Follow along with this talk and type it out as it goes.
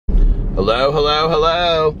Hello, hello,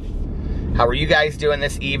 hello. How are you guys doing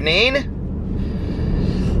this evening?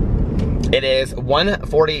 It is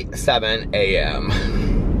 1:47 a.m.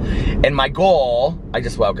 And my goal, I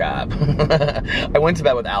just woke up. I went to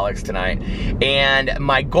bed with Alex tonight. And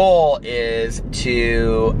my goal is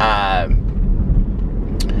to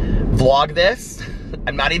vlog this.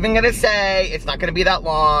 I'm not even gonna say it's not gonna be that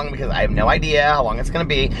long because I have no idea how long it's gonna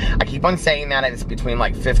be. I keep on saying that it's between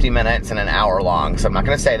like 50 minutes and an hour long, so I'm not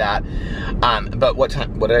gonna say that. But what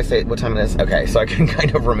did I say? What time it is? Okay, so I can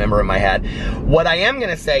kind of remember in my head. What I am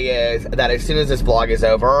gonna say is that as soon as this vlog is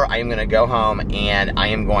over, I am gonna go home and I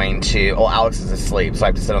am going to, well, Alex is asleep, so I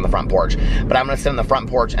have to sit on the front porch. But I'm gonna sit on the front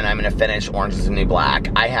porch and I'm gonna finish Orange is the New Black.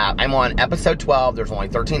 I'm on episode 12, there's only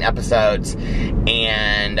 13 episodes,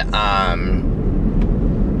 and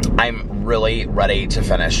I'm really ready to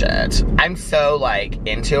finish it. I'm so like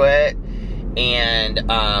into it. And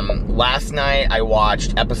last night I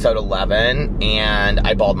watched episode 11 and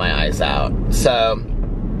I bawled my eyes out. So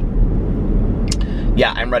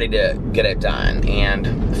yeah, I'm ready to get it done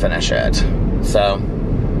and finish it. So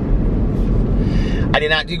I did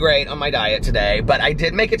not do great on my diet today, but I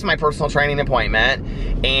did make it to my personal training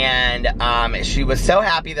appointment, and she was so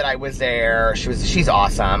happy that I was there. She's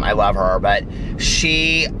awesome. I love her, but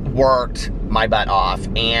she worked my butt off.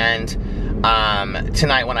 And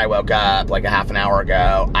tonight when I woke up like a half an hour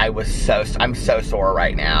ago, I'm so sore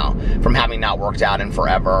right now from having not worked out in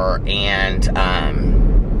forever. And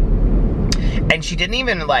she didn't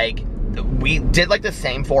even like, we did like the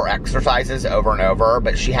same 4 exercises over and over,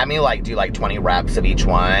 but she had me like do like 20 reps of each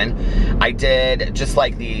one. I did just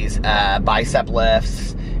like these bicep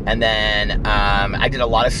lifts, and then I did a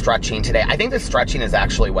lot of stretching today. I think the stretching is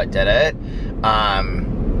actually what did it,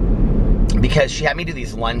 because she had me do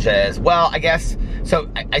these lunges. Well, I guess, so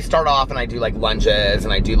I start off and I do like lunges,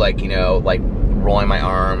 and I do like, you know, like rolling my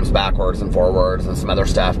arms backwards and forwards and some other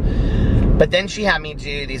stuff. But then she had me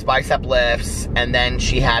do these bicep lifts, and then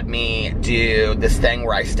she had me do this thing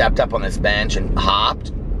where I stepped up on this bench and hopped.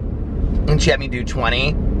 And she had me do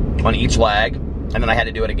 20 on each leg, and then I had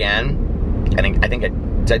to do it again. I think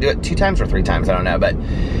did I do it 2 times or 3 times? I don't know. But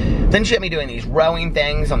then she had me doing these rowing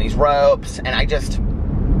things on these ropes, and I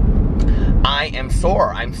am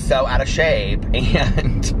sore. I'm so out of shape.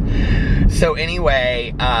 And so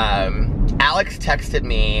anyway, Alex texted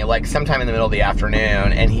me like sometime in the middle of the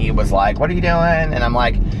afternoon, and he was like, what are you doing? And I'm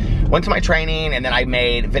like, went to my training, and then I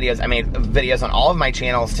made videos on all of my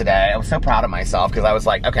channels today. I was so proud of myself because I was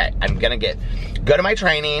like, okay, I'm gonna go to my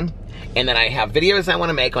training, and then I have videos I want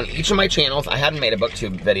to make on each of my channels. I hadn't made a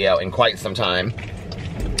booktube video in quite some time.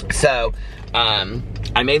 So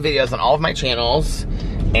I made videos on all of my channels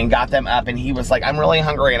and got them up, and he was like, I'm really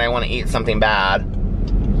hungry and I want to eat something bad.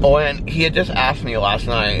 Oh, and he had just asked me last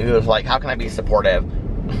night, he was like, how can I be supportive?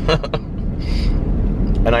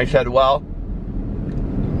 And I said, well,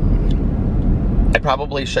 I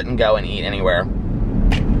probably shouldn't go and eat anywhere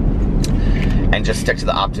and just stick to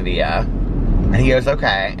the Optavia. And he goes,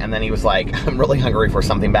 okay. And then he was like, I'm really hungry for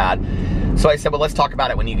something bad. So I said, well, let's talk about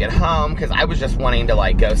it when you get home, because I was just wanting to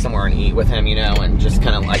like go somewhere and eat with him, you know, and just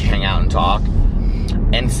kind of like hang out and talk.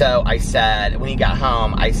 And so I said, when he got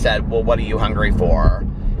home, I said, well, what are you hungry for?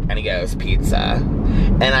 And he goes, pizza.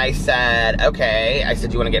 And I said, okay. I said,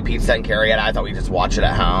 do you want to get pizza and carry it? I thought we'd just watch it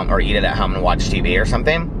at home or eat it at home and watch TV or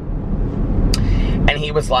something. And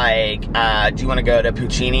he was like, do you want to go to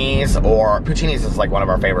Puccini's? Or Puccini's is like one of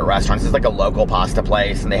our favorite restaurants. It's like a local pasta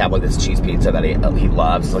place, and they have like this cheese pizza that he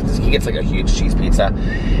loves. Like he gets like a huge cheese pizza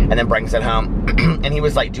and then brings it home. And he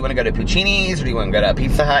was like, do you want to go to Puccini's or do you want to go to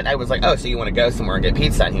Pizza Hut? And I was like, oh, so you want to go somewhere and get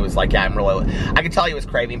pizza? And he was like, yeah, I could tell he was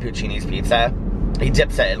craving Puccini's pizza. He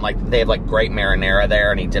dips it in, like, they have, like, great marinara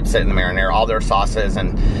there, and he dips it in the marinara, all their sauces,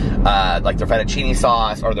 and, like, their fettuccine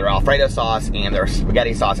sauce, or their Alfredo sauce, and their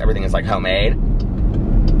spaghetti sauce, everything is, like, homemade.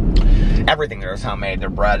 Everything there is homemade,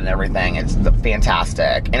 their bread and everything, it's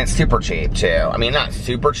fantastic, and it's super cheap, too. I mean, not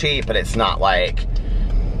super cheap, but it's not, like,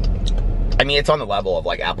 I mean, it's on the level of,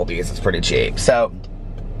 like, Applebee's, it's pretty cheap, so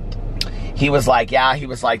he was like, yeah, he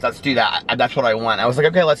was like, let's do that, that's what I want. I was like,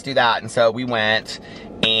 okay, let's do that, and so we went.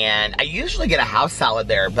 And I usually get a house salad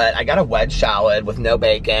there, but I got a wedge salad with no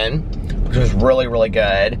bacon, which was really, really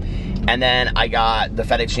good. And then I got the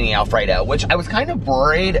fettuccine Alfredo, which I was kind of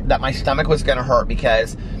worried that my stomach was gonna hurt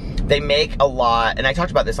because they make a lot, and I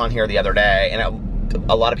talked about this on here the other day, and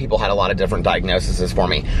a lot of people had a lot of different diagnoses for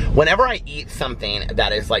me. Whenever I eat something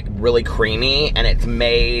that is like really creamy and it's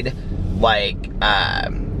made like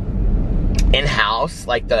in-house,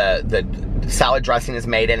 like the salad dressing is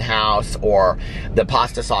made in-house, or the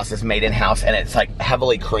pasta sauce is made in-house, and it's like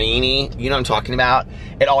heavily creamy, you know what I'm talking about?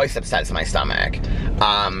 It always upsets my stomach.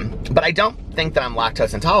 But I don't think that I'm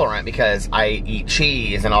lactose intolerant because I eat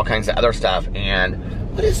cheese and all kinds of other stuff. And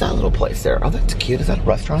what is that little place there? Oh, that's cute. Is that a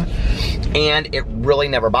restaurant? And it really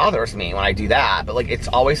never bothers me when I do that. But like, it's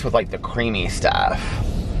always with like the creamy stuff.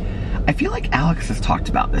 I feel like Alex has talked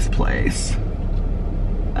about this place.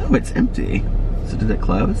 Oh, it's empty. So did it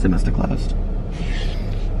close? It must have closed.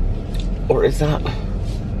 Or is it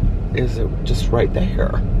just right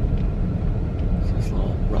there? It's this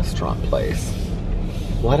little restaurant place.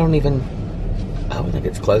 Well, I think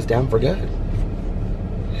it's closed down for good.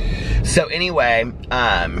 So anyway,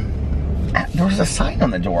 there was a sign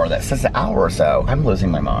on the door that says an hour or so. I'm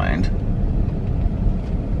losing my mind.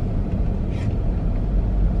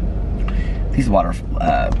 These water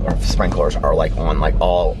or sprinklers are like on like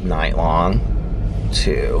all night long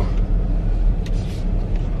too.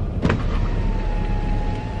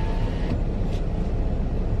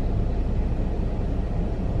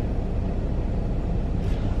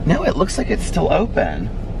 No, it looks like it's still open.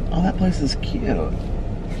 Oh, that place is cute.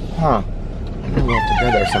 Huh. I know we'll have to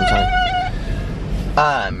go there sometime.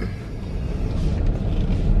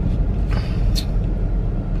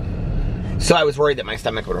 So I was worried that my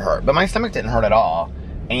stomach would hurt, but my stomach didn't hurt at all.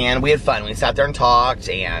 And we had fun. We sat there and talked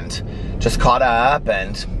and just caught up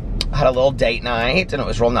and had a little date night, and it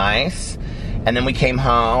was real nice. And then we came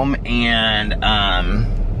home, and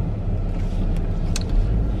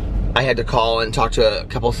I had to call and talk to a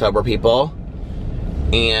couple sober people,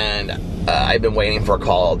 and I've been waiting for a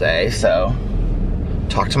call all day, so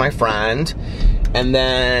talked to my friend, and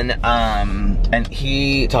then and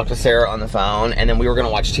he talked to Sarah on the phone, and then we were gonna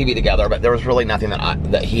watch TV together, but there was really nothing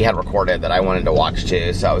that he had recorded that I wanted to watch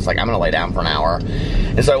too, so I was like, I'm gonna lay down for an hour.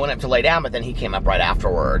 And so I went up to lay down, but then he came up right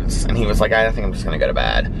afterwards, and he was like, I think I'm just gonna go to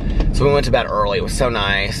bed. So we went to bed early. It was so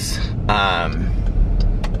nice.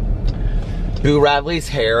 Boo Radley's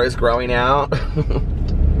hair is growing out.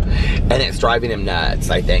 And it's driving him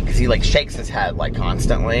nuts, I think, because he like shakes his head like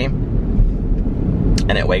constantly,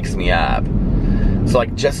 and it wakes me up. So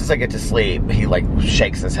like just as I get to sleep, he like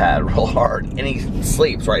shakes his head real hard, and he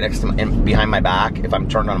sleeps right next to me, and behind my back if I'm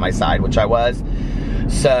turned on my side, which I was.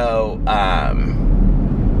 So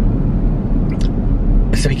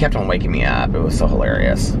so he kept on waking me up. It was so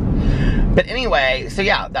hilarious. But anyway, so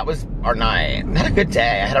yeah, that was our night. I had a good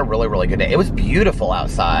day. I had a really, really good day. It was beautiful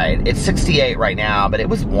outside. It's 68 right now, but it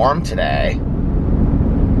was warm today.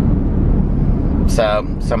 So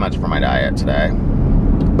much for my diet today.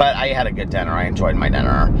 But I had a good dinner. I enjoyed my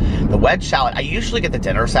dinner. The wedge salad, I usually get the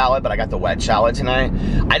dinner salad, but I got the wedge salad tonight.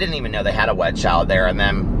 I didn't even know they had a wedge salad there. And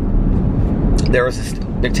then there was this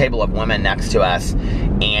big table of women next to us,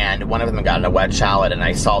 and one of them got a wedge salad, and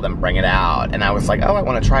I saw them bring it out, and I was like, oh, I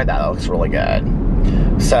want to try that. That looks really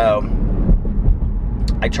good. So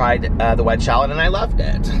I tried the wedge salad, and I loved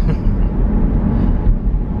it.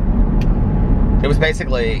 It was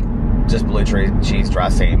basically just blue cheese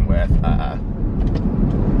dressing with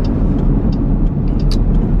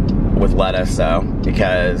lettuce, though,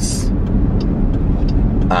 because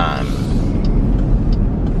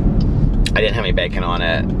I didn't have any bacon on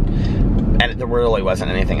it, and there really wasn't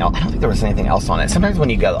anything else. I don't think there was anything else on it. Sometimes when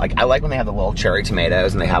you go, like, I like when they have the little cherry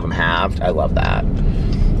tomatoes and they have them halved. I love that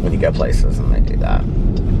when you go places and they do that.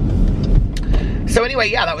 So anyway,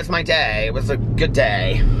 yeah, that was my day. It was a good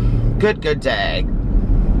day. Good day.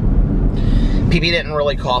 PB didn't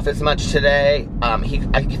really cough as much today. I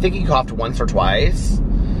think he coughed once or twice,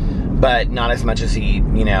 but not as much as he,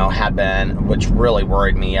 had been, which really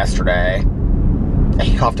worried me yesterday.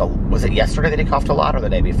 He coughed was it yesterday that he coughed a lot, or the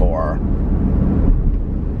day before?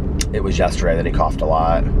 It was yesterday that he coughed a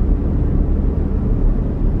lot.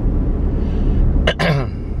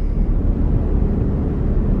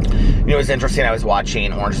 It was interesting. I was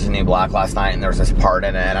watching Orange is the New Black last night, and there's this part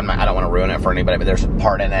in it. I don't want to ruin it for anybody, but there's a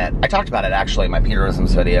part in it. I talked about it actually in my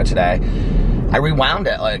Peterisms video today. I rewound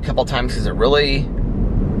it like a couple times because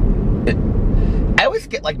I always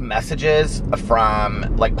get like messages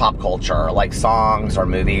from like pop culture, like songs or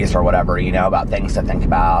movies or whatever, about things to think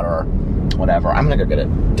about or whatever. I'm gonna go get a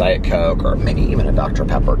Diet Coke or maybe even a Dr.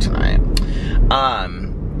 Pepper tonight.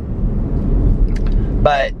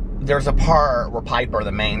 But there's a part where Piper,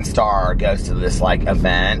 the main star, goes to this like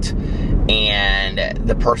event, and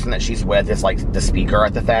the person that she's with is like the speaker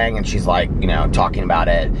at the thing, and she's like, talking about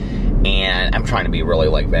it. And I'm trying to be really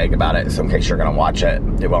like vague about it, so in case you're gonna watch it,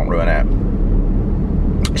 it won't ruin it.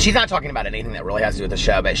 She's not talking about anything that really has to do with the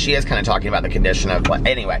show, but she is kind of talking about the condition of,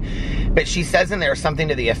 anyway. But she says in there something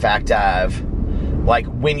to the effect of, like,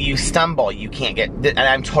 when you stumble, you can't get, and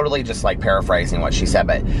I'm totally just like paraphrasing what she said,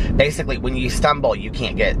 but basically when you stumble, you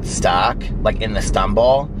can't get stuck, like in the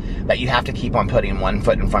stumble, that you have to keep on putting one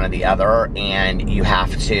foot in front of the other, and you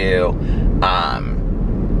have to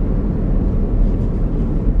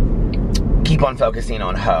keep on focusing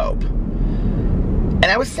on hope. And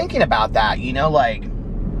I was thinking about that, you know, like,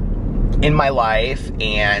 in my life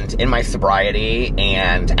and in my sobriety,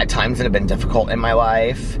 and at times that have been difficult in my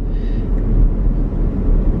life,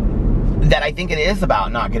 that I think it is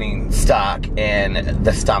about not getting stuck in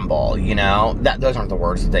the stumble, you know? Those aren't the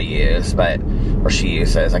words that they use, but, or she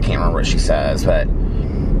uses, I can't remember what she says, but,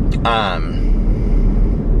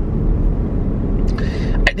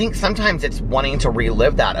 I think sometimes it's wanting to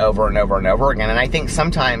relive that over and over and over again, and I think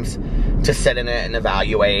sometimes to sit in it and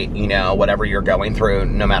evaluate, you know, whatever you're going through,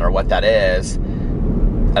 no matter what that is,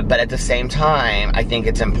 but at the same time, I think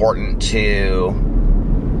it's important to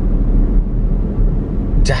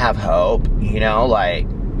have hope, you know, like,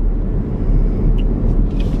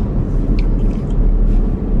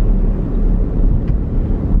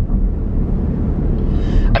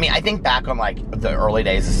 I mean, I think back on, like, the early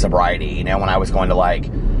days of sobriety, you know, when I was going to, like,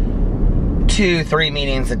 2-3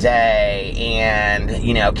 meetings a day, and,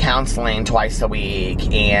 you know, counseling twice a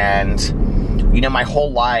week, and, you know, my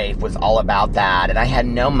whole life was all about that, and I had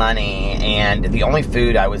no money, and the only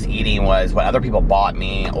food I was eating was what other people bought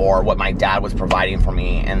me, or what my dad was providing for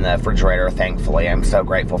me in the refrigerator, thankfully. I'm so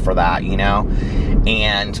grateful for that, you know,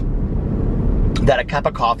 and that a cup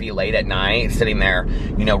of coffee late at night, sitting there,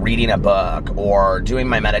 you know, reading a book, or doing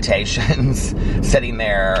my meditations, sitting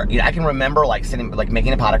there, you know, I can remember, like, sitting, like,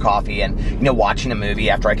 making a pot of coffee, and, you know, watching a movie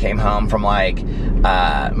after I came home from, like,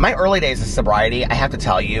 my early days of sobriety, I have to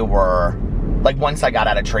tell you, were, like, once I got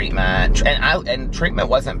out of treatment, and treatment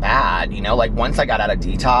wasn't bad, you know, like, once I got out of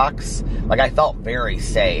detox, like, I felt very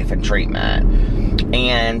safe in treatment,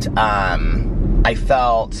 and,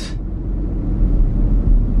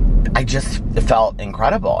 I just felt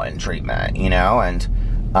incredible in treatment, you know, and,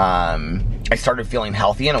 I started feeling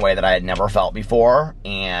healthy in a way that I had never felt before,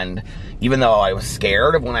 and even though I was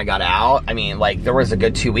scared of when I got out, I mean, like, there was a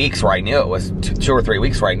good 2 weeks where I knew it was, 2 or 3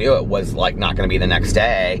 weeks where I knew it was, like, not going to be the next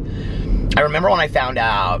day. I remember when I found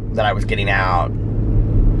out that I was getting out,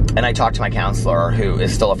 and I talked to my counselor, who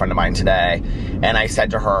is still a friend of mine today, and I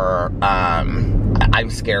said to her, I'm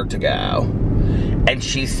scared to go. And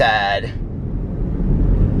she said,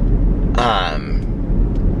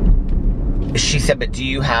 but do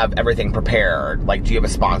you have everything prepared? Like, do you have a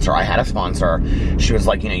sponsor? I had a sponsor. She was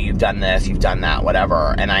like, you know, you've done this, you've done that,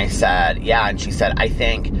 whatever. And I said, yeah. And she said, I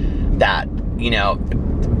think that, you know,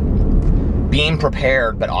 being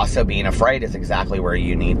prepared, but also being afraid is exactly where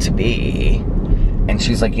you need to be. And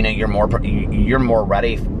she's like, you know, you're more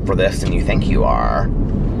ready for this than you think you are.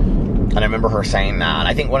 And I remember her saying that.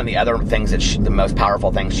 I think one of the other things that the most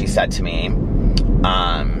powerful things she said to me,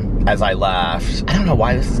 as I left, I don't know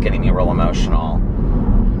why this is getting me real emotional.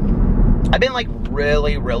 I've been, like,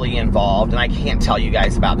 really, really involved, and I can't tell you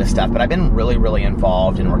guys about this stuff, but I've been really, really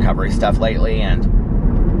involved in recovery stuff lately, and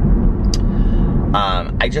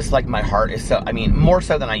I just, like, my heart is so, I mean, more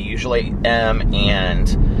so than I usually am,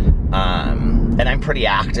 and I'm pretty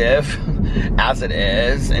active as it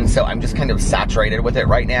is, and so I'm just kind of saturated with it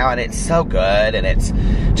right now, and it's so good, and it's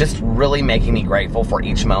just really making me grateful for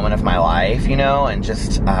each moment of my life, you know, and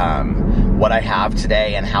just what I have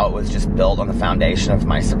today, and how it was just built on the foundation of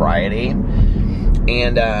my sobriety.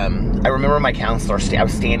 And I remember my counselor, I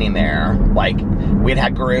was standing there, like, we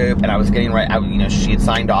had group, and I was getting ready, you know, she had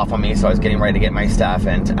signed off on me, so I was getting ready to get my stuff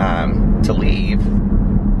and to leave.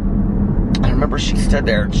 I remember she stood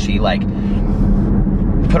there, and she, like,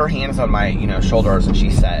 put her hands on my, you know, shoulders, and she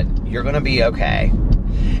said, you're gonna be okay.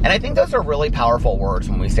 And I think those are really powerful words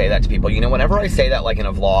when we say that to people. You know, whenever I say that, like, in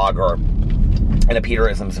a vlog or in a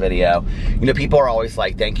Peterisms video, you know, people are always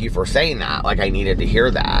like, thank you for saying that. Like, I needed to hear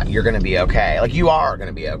that. You're gonna be okay. Like, you are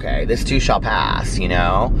gonna be okay. This too shall pass, you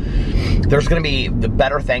know? There's gonna be the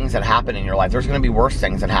better things that happen in your life. There's gonna be worse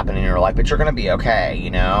things that happen in your life, but you're gonna be okay,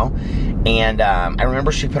 you know? And I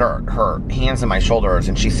remember she put her hands on my shoulders,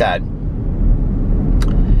 and she said,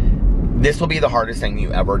 this will be the hardest thing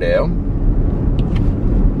you ever do,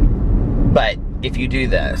 but if you do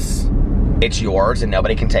this, it's yours and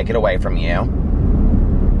nobody can take it away from you,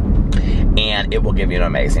 and it will give you an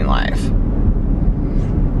amazing life.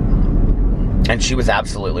 And she was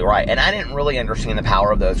absolutely right. And I didn't really understand the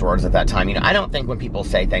power of those words at that time. You know, I don't think when people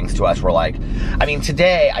say things to us, we're like, I mean,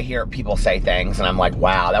 today I hear people say things and I'm like,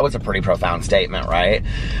 wow, that was a pretty profound statement, right?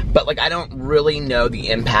 But, like, I don't really know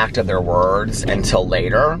the impact of their words until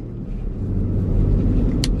later.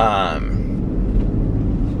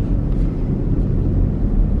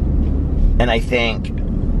 And I think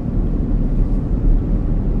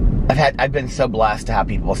I've been so blessed to have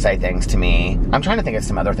people say things to me. I'm trying to think of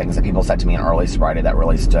some other things that people said to me in early sobriety that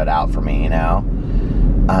really stood out for me, you know?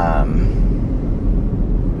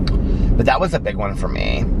 But that was a big one for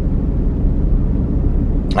me.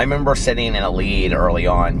 I remember sitting in a lead early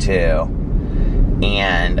on, too.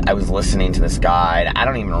 And I was listening to this guy. I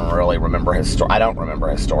don't even really remember his story. I don't remember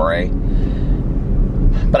his story.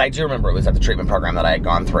 But I do remember it was at the treatment program that I had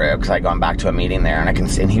gone through, because I had gone back to a meeting there, and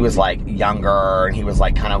and he was like younger, and he was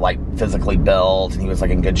like kind of like physically built, and he was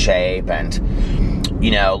like in good shape, and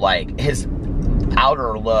you know, like his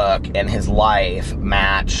outer look and his life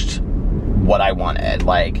matched what I wanted.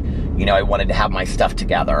 Like, you know, I wanted to have my stuff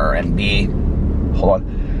together and be, hold on.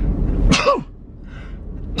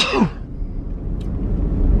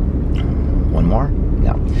 One more?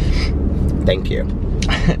 Yeah. Thank you.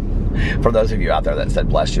 For those of you out there that said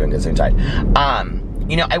bless you and gesundheit.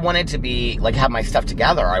 You know, I wanted to be, like, have my stuff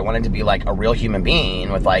together. I wanted to be, like, a real human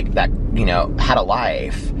being with, like, that, you know, had a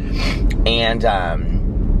life. And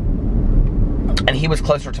he was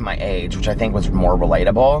closer to my age, which I think was more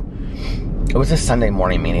relatable. It was a Sunday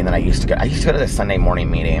morning meeting that I used to go. I used to go to this Sunday morning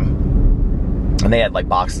meeting. And they had, like,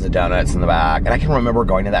 boxes of donuts in the back. And I can remember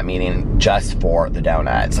going to that meeting just for the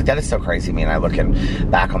donuts. Like, that is so crazy to me. And I looking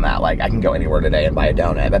back on that, like, I can go anywhere today and buy a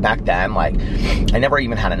donut. But back then, like, I never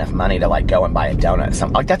even had enough money to, like, go and buy a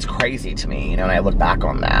donut. Like, that's crazy to me, you know, and I look back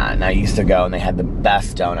on that. And I used to go, and they had the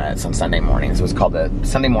best donuts on Sunday mornings. It was called the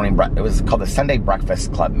Sunday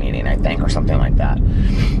Breakfast Club meeting, I think, or something like that.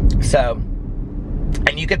 So,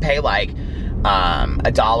 and you could pay, like,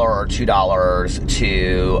 $1 or $2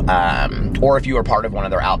 to, or if you were part of one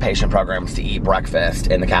of their outpatient programs, to eat breakfast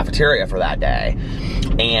in the cafeteria for that day.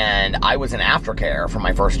 And I was in aftercare for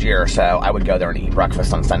my first year, so I would go there and eat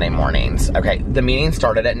breakfast on Sunday mornings. Okay, the meeting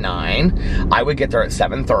started at 9. I would get there at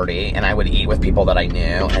 7:30, and I would eat with people that I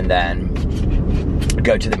knew, and then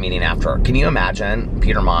go to the meeting after. Can you imagine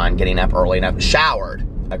Peter Monn getting up early enough, showered,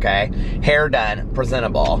 okay, hair done,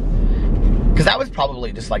 presentable? Because that was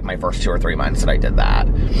probably just like my first 2 or 3 months that I did that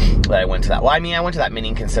I went to that. Well, I mean, I went to that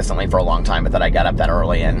meeting consistently for a long time, but that I got up that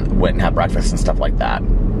early and went and had breakfast and stuff like that.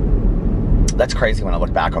 That's crazy when I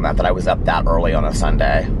look back on that I was up that early on a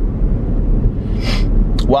Sunday.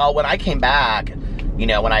 Well, when I came back, you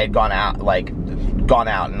know, when I had gone out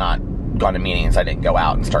and not gone to meetings, I didn't go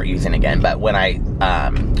out and start using again. But when I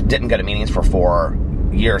didn't go to meetings for 4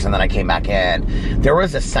 years and then I came back in, there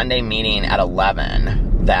was a Sunday meeting at 11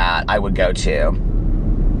 that I would go to,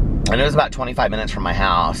 and it was about 25 minutes from my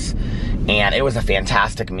house, and it was a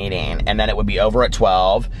fantastic meeting. And then it would be over at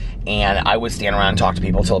 12, and I would stand around and talk to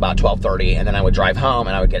people till about 12:30, and then I would drive home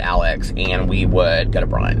and I would get Alex and we would go to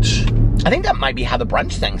brunch. I think that might be how the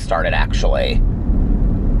brunch thing started, actually.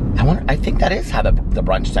 I think that is how the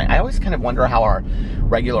brunch thing. I always kind of wonder how our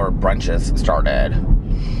regular brunches started.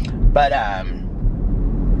 But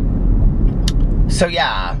so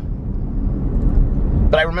yeah.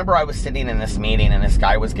 But I remember I was sitting in this meeting and this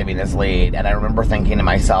guy was giving his lead, and I remember thinking to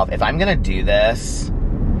myself, if I'm gonna do this,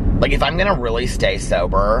 like if I'm gonna really stay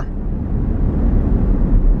sober,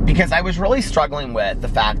 because I was really struggling with the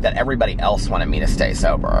fact that everybody else wanted me to stay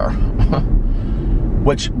sober.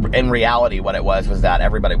 Which, in reality, what it was that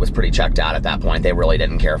everybody was pretty checked out at that point. They really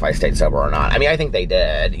didn't care if I stayed sober or not. I mean, I think they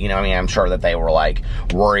did. You know, I mean, I'm sure that they were, like,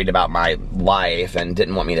 worried about my life and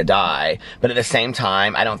didn't want me to die. But at the same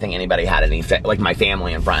time, I don't think anybody had any faith. Like, my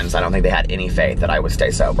family and friends, I don't think they had any faith that I would stay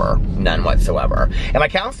sober. None whatsoever. And my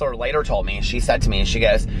counselor later told me, she said to me, she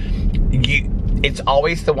goes, it's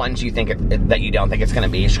always the ones you think that you don't think it's going to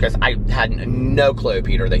be. She goes, I had no clue,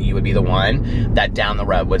 Peter, that you would be the one that down the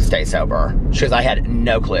road would stay sober. She goes, I had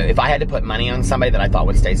no clue. If I had to put money on somebody that I thought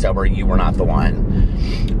would stay sober, you were not the one.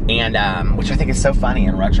 And, which I think is so funny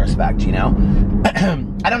in retrospect, you know?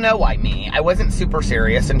 I don't know why me. I wasn't super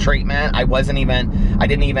serious in treatment. I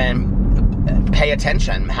didn't even pay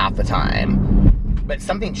attention half the time. But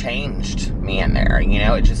something changed me in there, you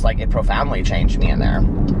know? It just, like, it profoundly changed me in there.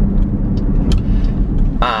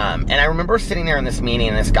 And I remember sitting there in this meeting,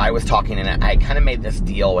 and this guy was talking, and I kind of made this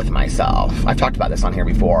deal with myself. I've talked about this on here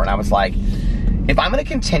before, and I was like, if I'm going to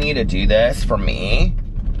continue to do this for me,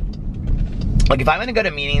 like if I'm going to go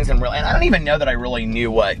to meetings and I don't even know that I really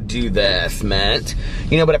knew what do this meant,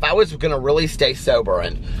 you know, but if I was going to really stay sober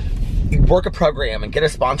and work a program and get a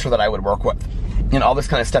sponsor that I would work with, and all this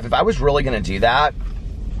kind of stuff, if I was really going to do that,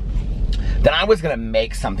 then I was going to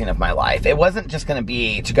make something of my life. It wasn't just going to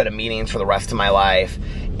be to go to meetings for the rest of my life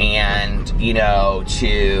and, you know,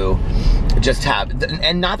 to just have,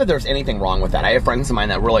 and not that there's anything wrong with that. I have friends of mine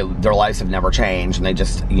that really, their lives have never changed, and they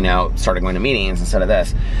just, you know, started going to meetings instead of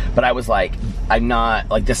this. But I was like, I'm not,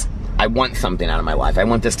 like this, I want something out of my life. I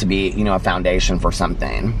want this to be, you know, a foundation for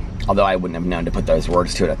something. Although I wouldn't have known to put those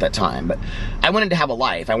words to it at that time. But I wanted to have a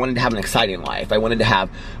life. I wanted to have an exciting life. I wanted to have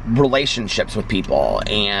relationships with people.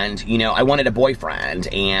 And, you know, I wanted a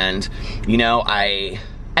boyfriend. And, you know, I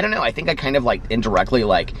don't know. I think I kind of, like, indirectly,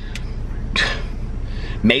 like,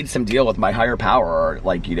 made some deal with my higher power.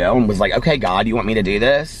 Like, you know, and was like, okay, God, you want me to do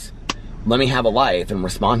this? Let me have a life in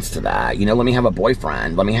response to that. You know, let me have a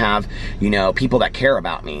boyfriend. Let me have, you know, people that care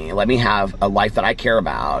about me. Let me have a life that I care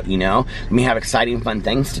about, you know? Let me have exciting, fun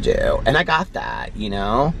things to do. And I got that, you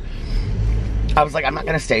know? I was like, I'm not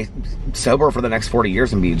going to stay sober for the next 40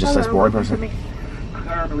 years and be just this boring person.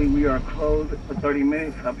 Currently, we are closed for 30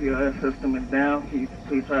 minutes. Your system is down. Can you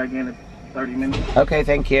please try again in 30 minutes? Okay,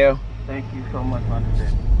 thank you. Thank you so much, Monn.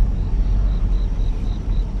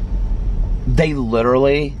 They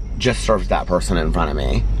literally just served that person in front of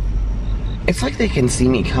me. It's like they can see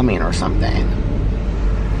me coming or something.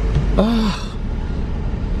 Ugh.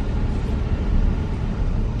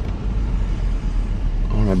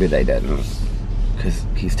 Or maybe they didn't, because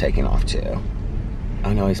he's taking off too.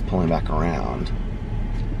 I know he's pulling back around.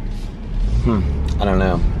 I don't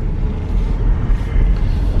know.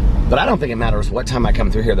 But I don't think it matters what time I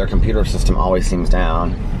come through here, their computer system always seems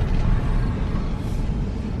down.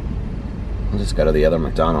 I'll just go to the other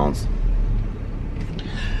McDonald's.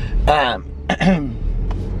 But,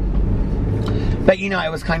 you know, I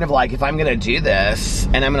was kind of like, if I'm going to do this,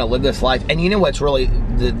 and I'm going to live this life, and you know what's really,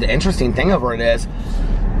 the interesting thing over it is,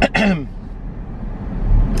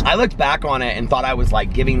 I looked back on it and thought I was,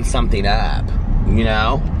 like, giving something up, you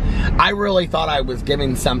know? I really thought I was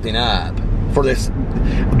giving something up for this.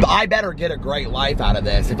 I better get a great life out of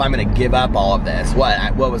this if I'm going to give up all of this.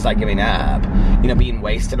 What was I giving up? You know, being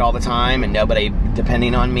wasted all the time and nobody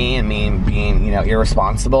depending on me and me being, you know,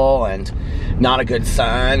 irresponsible and not a good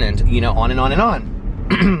son and, you know, on and on and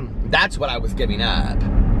on. That's what I was giving up.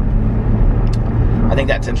 I think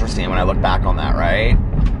that's interesting when I look back on that, right?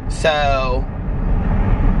 So,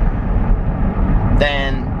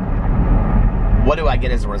 then, what do I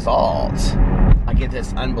get as a result? I get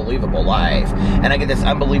this unbelievable life, and I get this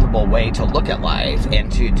unbelievable way to look at life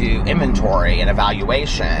and to do inventory and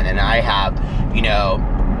evaluation, and I have, you know,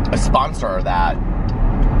 a sponsor that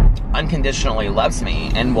unconditionally loves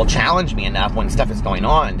me and will challenge me enough when stuff is going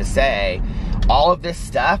on to say, all of this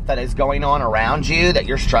stuff that is going on around you that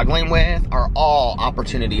you're struggling with are all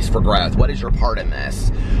opportunities for growth. What is your part in this?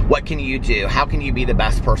 What can you do? How can you be the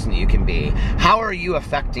best person you can be? How are you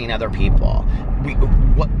affecting other people?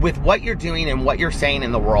 With what you're doing and what you're saying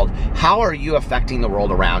in the world, how are you affecting the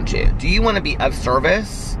world around you? Do you want to be of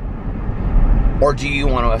service? Or do you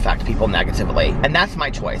want to affect people negatively? And that's my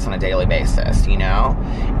choice on a daily basis, you know?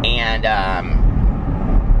 And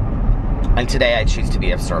today I choose to be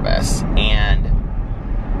of service. And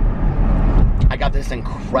I got this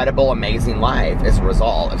incredible, amazing life as a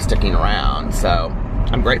result of sticking around. So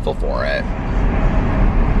I'm grateful for it.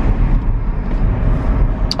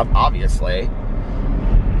 Obviously.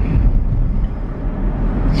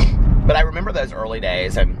 But I remember those early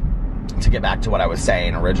days, and to get back to what I was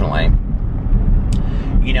saying originally,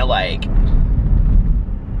 you know, like,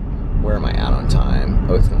 where am I at on time?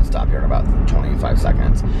 Oh, it's going to stop here in about 25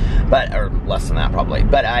 seconds. But, or less than that probably.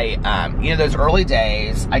 But you know, those early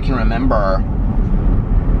days, I can remember,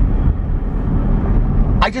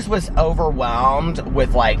 I just was overwhelmed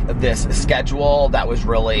with, like, this schedule that was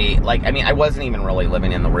really, like, I mean, I wasn't even really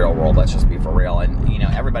living in the real world, let's just be for real. And, you know,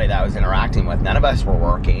 everybody that I was interacting with, none of us were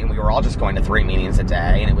working. We were all just going to 3 meetings a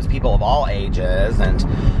day, and it was people of all ages. And,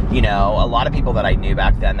 you know, a lot of people that I knew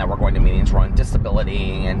back then that were going to meetings were on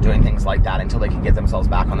disability and doing things like that until they could get themselves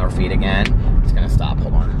back on their feet again. It's going to stop,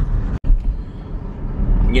 hold on.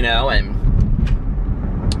 You know, and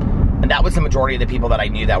that was the majority of the people that I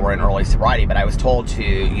knew that were in early sobriety, but I was told to,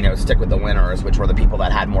 you know, stick with the winners, which were the people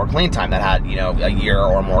that had more clean time, that had, you know, a year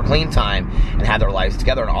or more clean time and had their lives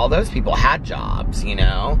together. And all those people had jobs, you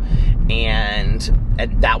know, and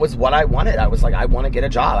that was what I wanted. I was like, I want to get a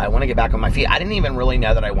job. I want to get back on my feet. I didn't even really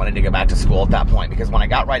know that I wanted to go back to school at that point, because when I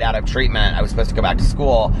got right out of treatment, I was supposed to go back to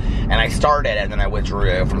school, and I started, and then I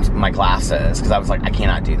withdrew from my classes because I was like, I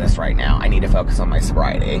cannot do this right now. I need to focus on my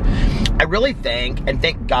sobriety. I really think, and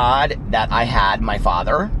thank God that I had my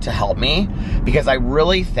father to help me, because I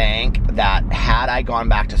really think that had I gone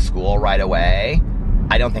back to school right away,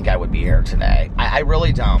 I don't think I would be here today. I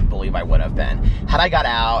really don't believe I would have been. Had I got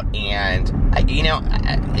out and, you know,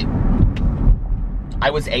 I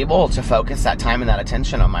was able to focus that time and that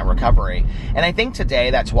attention on my recovery. And I think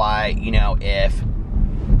today that's why, you know, if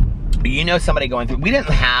you know somebody going through, we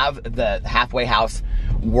didn't have the halfway house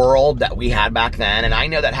world that we had back then, and I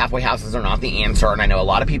know that halfway houses are not the answer, and I know a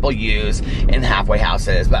lot of people use in halfway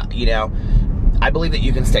houses, but you know, I believe that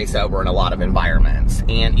you can stay sober in a lot of environments.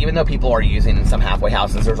 And even though people are using in some halfway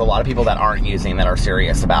houses, there's a lot of people that aren't using that are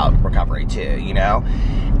serious about recovery too, you know?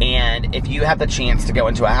 And if you have the chance to go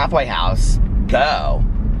into a halfway house, go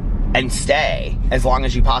and stay as long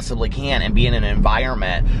as you possibly can and be in an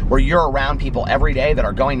environment where you're around people every day that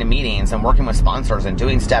are going to meetings and working with sponsors and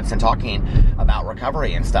doing steps and talking about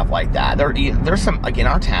recovery and stuff like that. There's some, like in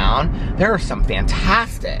our town, there are some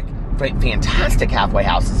fantastic halfway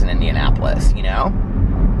houses in Indianapolis, you know?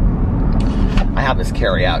 I have this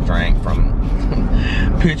carry-out drink from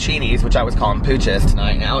Puccini's, which I was calling Pooches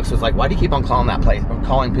tonight, and Alex was like, why do you keep on calling that place? I'm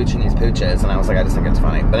calling Puccini's Pooches, and I was like, I just think it's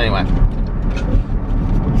funny. But anyway.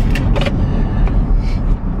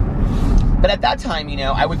 But at that time, you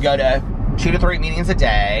know, I would go to 2 to 3 meetings a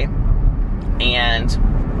day, and,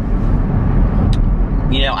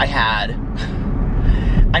 you know,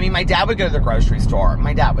 I mean, my dad would go to the grocery store.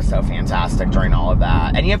 My dad was so fantastic during all of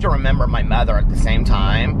that. And you have to remember, my mother at the same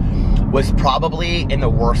time was probably in the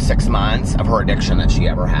worst 6 months of her addiction that she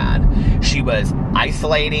ever had. She was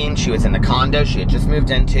isolating. She was in the condo she had just moved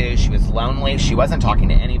into. She was lonely. She wasn't talking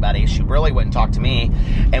to anybody. She really wouldn't talk to me.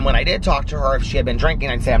 And when I did talk to her, if she had been drinking,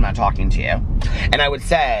 I'd say, I'm not talking to you. And I would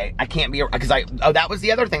say, I can't be, because that was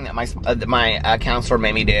the other thing that my counselor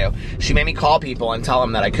made me do. She made me call people and tell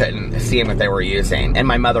them that I couldn't see them if they were using. And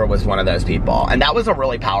my mother was one of those people. And that was a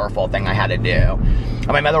really powerful thing I had to do. And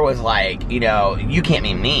my mother was like, you know, you can't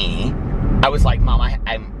mean me. I was like, Mom,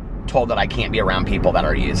 I'm told that I can't be around people that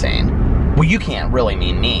are using. Well, you can't really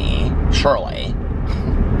mean me, Shirley.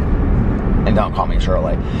 And don't call me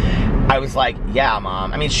Shirley. I was like, yeah,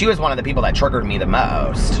 Mom. I mean, she was one of the people that triggered me the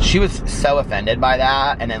most. She was so offended by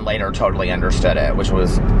that, and then later totally understood it, which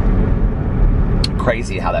was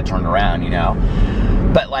crazy how that turned around, you know?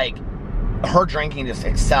 But, like, her drinking just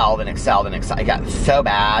excelled and excelled and excelled. It got so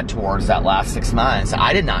bad towards that last 6 months.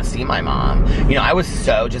 I did not see my mom. You know, I was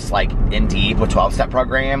so just, like, in deep with 12-step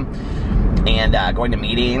program and going to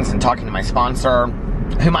meetings and talking to my sponsor,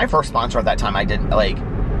 who my first sponsor at that time, I didn't, like,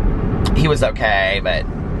 he was okay, but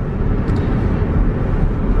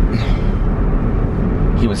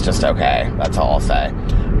he was just okay. That's all I'll say.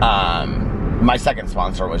 My second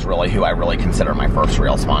sponsor was really who I really consider my first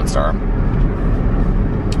real sponsor.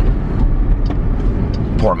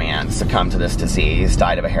 Poor man succumbed to this disease,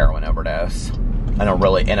 died of a heroin overdose. In a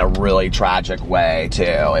really tragic way, too.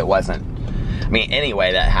 It wasn't, I mean, any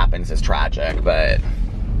way that happens is tragic, but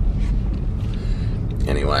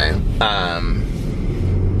anyway.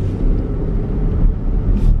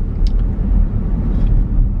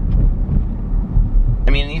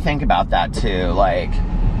 I mean, you think about that too, like,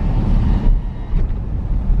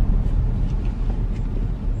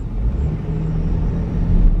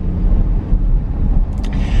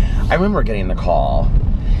 I remember getting the call.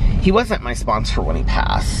 He wasn't my sponsor when he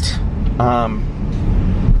passed.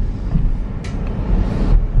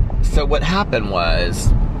 So what happened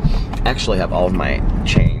was, I actually have all of my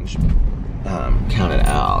change counted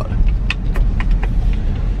out.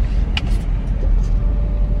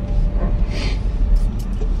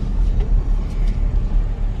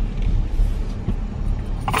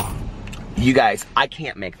 You guys, I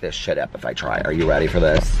can't make this shit up if I try. Are you ready for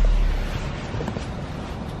this?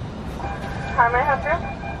 How may I help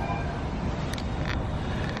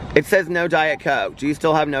you? It says no Diet Coke. Do you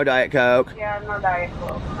still have no Diet Coke? Yeah, no Diet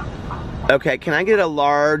Coke. Okay, can I get a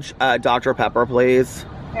large Dr. Pepper, please?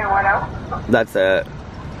 And what else? That's it.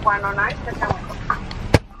 109, second one.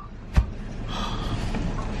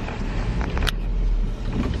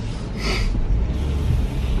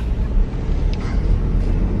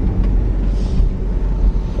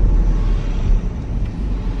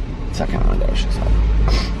 Second window, she said.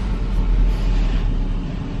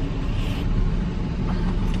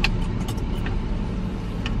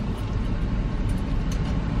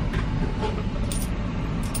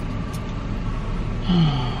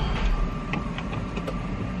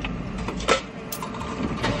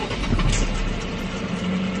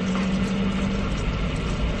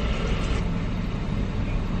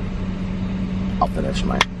 I'll finish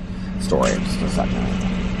my story in just a second.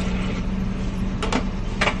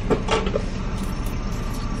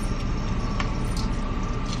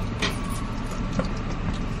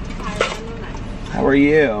 How are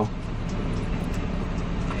you?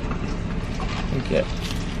 Thank you.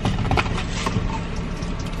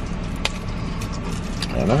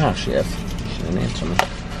 I don't know how she is. She didn't answer me.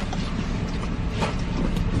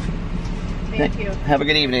 Thank you. Have a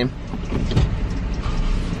good evening.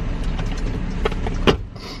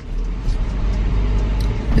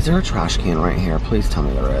 Is there a trash can right here? Please tell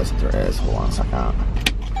me there is. If there is, hold on a second.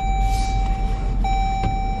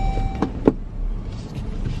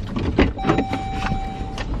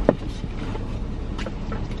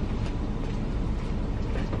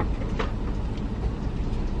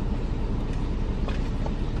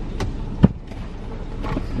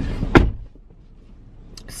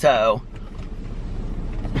 So,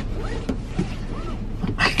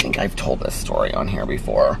 I think I've told this story on here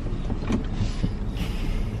before.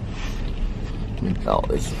 My belt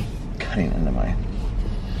is cutting into my...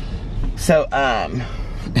 So,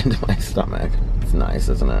 into my stomach. It's nice,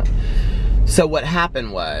 isn't it? So what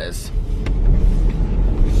happened was,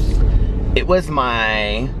 it was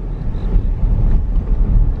my... I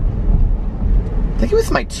think it was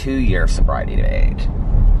my 2-year sobriety date.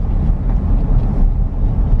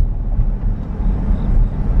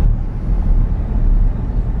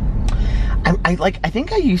 I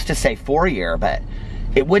think I used to say 4-year, but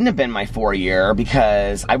it wouldn't have been my 4-year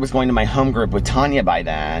because I was going to my home group with Tanya by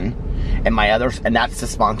then, and and that's the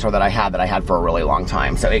sponsor that I had for a really long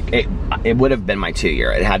time. So it would have been my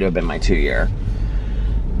 2-year. It had to have been my 2-year.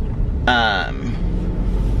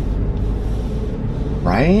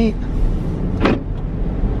 Right?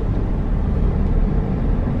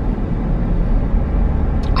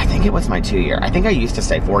 I think it was my 2-year. I think I used to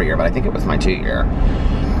say 4-year, but I think it was my 2-year.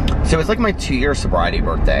 So it was like my 2-year sobriety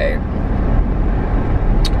birthday.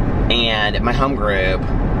 And my home group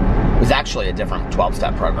was actually a different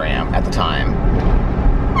 12-step program at the time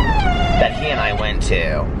that he and I went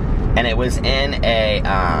to. And it was in a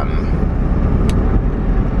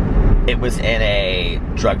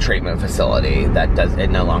drug treatment facility it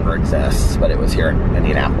no longer exists, but it was here in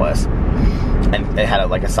Indianapolis. And it had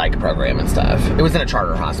like a psych program and stuff. It was in a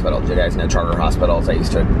charter hospital. Do you guys know charter hospitals? I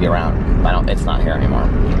used to be around. It's not here anymore.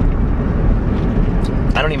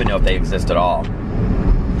 I don't even know if they exist at all.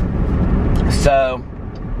 So,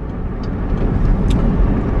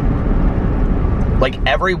 like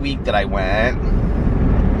every week that I went,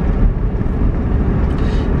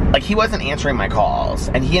 like he wasn't answering my calls,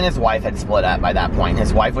 and he and his wife had split up by that point.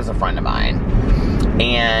 His wife was a friend of mine,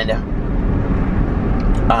 and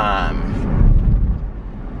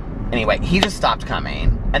anyway, he just stopped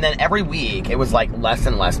coming. And then every week, it was like less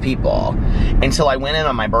and less people. Until I went in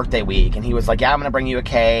on my birthday week, and he was like, yeah, I'm gonna bring you a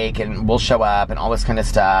cake, and we'll show up, and all this kind of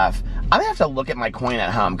stuff. I'm gonna have to look at my coin at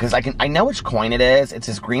home, because I know which coin it is. It's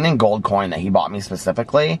this green and gold coin that he bought me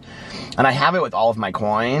specifically. And I have it with all of my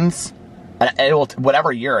coins. And it will,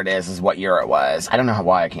 whatever year it is what year it was. I don't know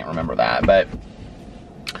why I can't remember that, but...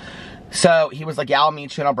 So, he was like, yeah, I'll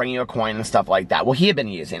meet you and I'll bring you a coin and stuff like that. Well, he had been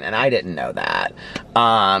using it, and I didn't know that.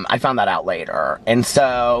 I found that out later. And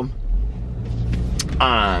so,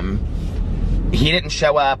 he didn't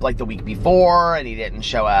show up like the week before, and he didn't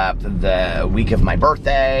show up the week of my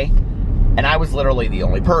birthday. And I was literally the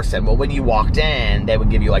only person. Well, when you walked in, they would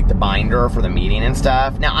give you like the binder for the meeting and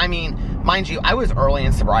stuff. Now, I mean, mind you, I was early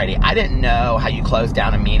in sobriety. I didn't know how you close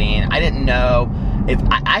down a meeting. I didn't know if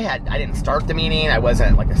I didn't start the meeting. I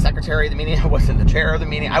wasn't like a secretary of the meeting. I wasn't the chair of the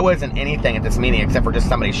meeting. I wasn't anything at this meeting except for just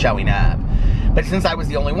somebody showing up. But since I was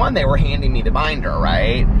the only one, they were handing me the binder,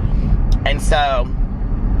 right? And so...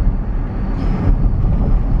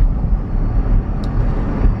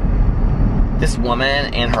 this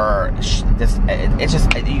woman and her, it's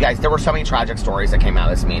just, you guys, there were so many tragic stories that came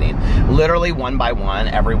out of this meeting. Literally one by one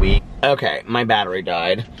every week. Okay, my battery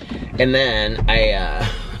died. And then I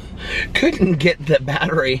couldn't get the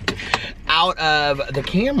battery out of the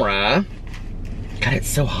camera. God, it's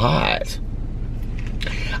so hot.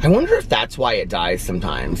 I wonder if that's why it dies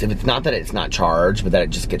sometimes. If it's not that it's not charged, but that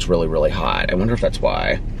it just gets really, really hot. I wonder if that's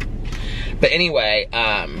why. But anyway,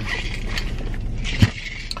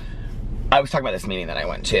 I was talking about this meeting that I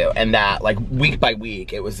went to, and that, like, week by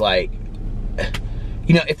week, it was like,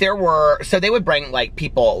 you know, if there were, so they would bring, like,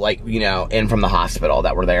 people, like, you know, in from the hospital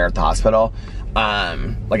that were there at the hospital,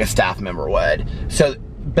 like a staff member would. So,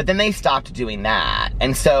 but then they stopped doing that.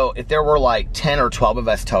 And so if there were like 10 or 12 of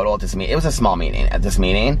us total at this meeting, it was a small meeting at this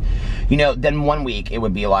meeting, you know, then one week it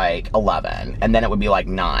would be like 11, and then it would be like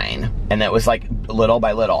 9. And it was like little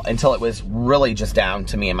by little until it was really just down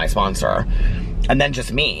to me and my sponsor. And then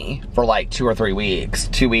just me for like 2 or 3 weeks,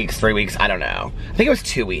 2 weeks, 3 weeks, I don't know. I think it was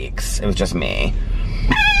 2 weeks. It was just me.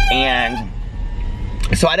 And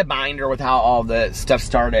so I had a binder with how all the stuff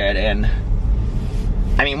started. And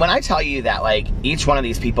I mean, when I tell you that, like, each one of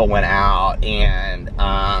these people went out and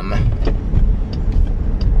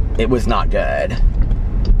it was not good.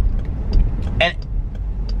 And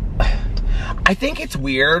I think it's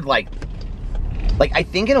weird, like I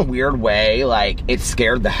think in a weird way, like, it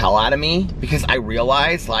scared the hell out of me, because I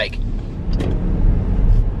realized, like,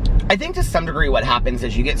 I think to some degree what happens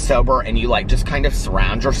is you get sober and you like just kind of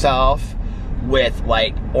surround yourself with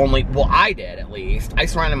like only, well, I did at least. I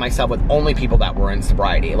surrounded myself with only people that were in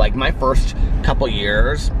sobriety. Like my first couple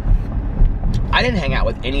years, I didn't hang out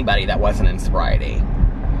with anybody that wasn't in sobriety.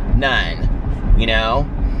 None, you know?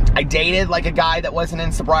 I dated like a guy that wasn't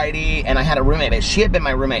in sobriety, and I had a roommate, but she had been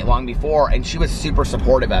my roommate long before, and she was super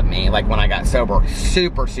supportive of me, like when I got sober,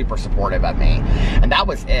 super, super supportive of me. And that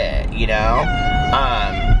was it, you know?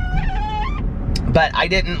 But I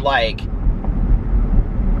didn't like,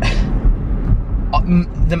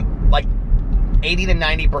 like 80 to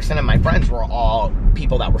 90% of my friends were all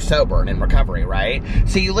people that were sober and in recovery, right?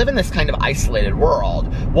 So you live in this kind of isolated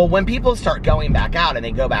world. Well, when people start going back out and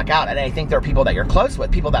they go back out, and I think there are people that you're close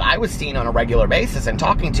with, people that I was seeing on a regular basis and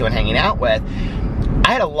talking to and hanging out with,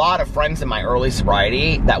 I had a lot of friends in my early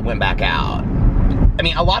sobriety that went back out. I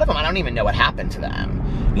mean, a lot of them, I don't even know what happened to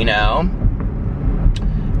them, you know?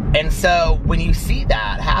 And so when you see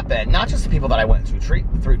that happen, not just the people that I went through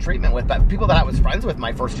treatment with, but people that I was friends with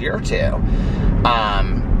my first year or two,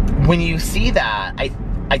 when you see that,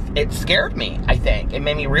 it scared me. I think it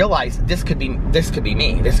made me realize this could be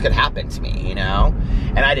me. This could happen to me, you know.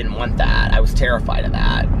 And I didn't want that. I was terrified of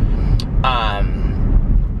that.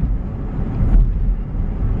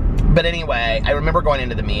 But anyway, I remember going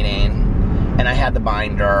into the meeting, and I had the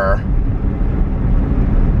binder.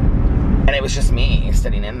 And it was just me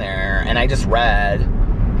sitting in there, and I just read.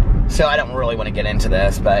 So I don't really want to get into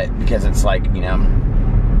this, but because it's like, you know,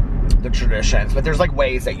 the traditions. But there's like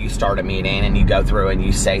ways that you start a meeting, and you go through and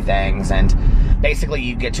you say things, and basically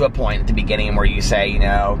you get to a point at the beginning where you say, you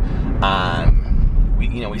know,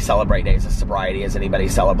 we celebrate days of sobriety. Is anybody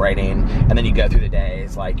celebrating? And then you go through the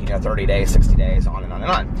days, like, you know, 30 days, 60 days, on and on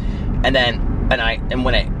and on. And then,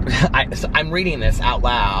 so I'm reading this out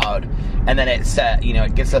loud, and then it said, you know,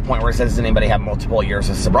 it gets to the point where it says, does anybody have multiple years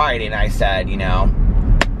of sobriety? And I said, you know,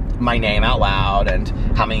 my name out loud and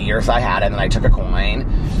how many years I had, and then I took a coin,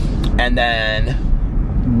 and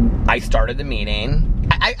then I started the meeting.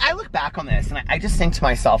 I look back on this, and I just think to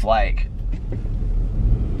myself, like,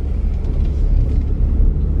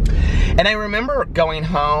 and I remember going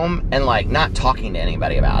home and, like, not talking to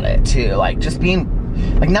anybody about it, too. Like, just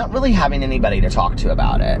being, like, not really having anybody to talk to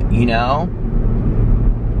about it, you know?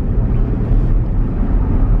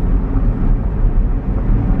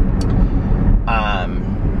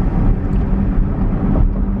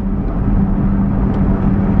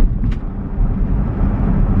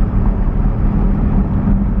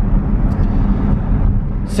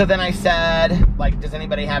 So then I said, like, does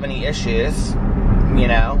anybody have any issues? You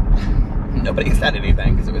know? Nobody said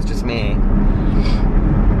anything because it was just me.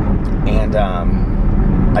 And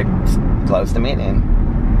I closed the meeting.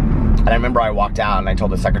 And I remember I walked out and I told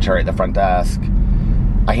the secretary at the front desk,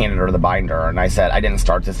 I handed her the binder, and I said, I didn't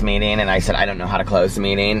start this meeting, and I said, I don't know how to close the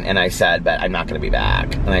meeting, and I said, but I'm not going to be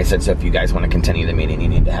back. And I said, so if you guys want to continue the meeting, you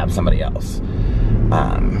need to have somebody else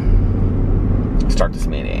start this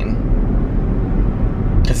meeting.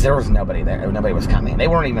 Because there was nobody there. Nobody was coming. They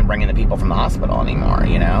weren't even bringing the people from the hospital anymore,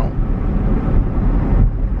 you know?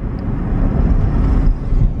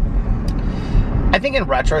 I think in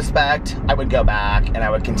retrospect, I would go back and I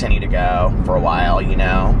would continue to go for a while, you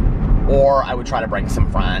know? Or I would try to bring some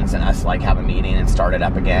friends and us, like, have a meeting and start it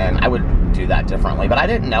up again. I would do that differently. But I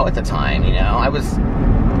didn't know at the time, you know?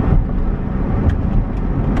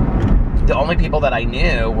 The only people that I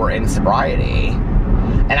knew were in sobriety.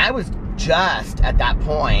 And I was just at that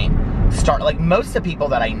point like, most of the people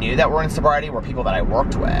that I knew that were in sobriety were people that I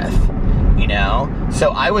worked with, you know?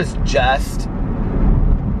 So I was just,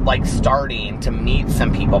 like, starting to meet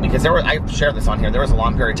some people, because I shared this on here, there was a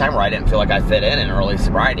long period of time where I didn't feel like I fit in early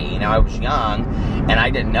sobriety. You know, I was young and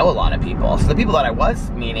I didn't know a lot of people. So the people that I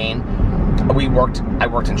was meeting, I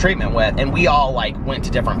worked in treatment with, and we all, like, went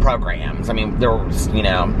to different programs. I mean, there was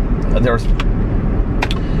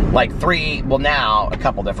like now a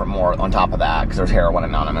couple different more on top of that, because there's Heroin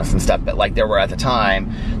Anonymous and stuff, but, like, there were at the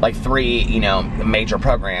time, like, 3, you know, major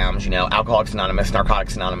programs, you know, Alcoholics Anonymous,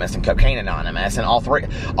 Narcotics Anonymous, and Cocaine Anonymous, and all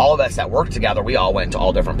of us that worked together, we all went to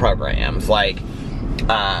all different programs. Like,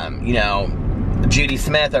 you know, Judy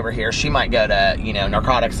Smith over here, she might go to, you know,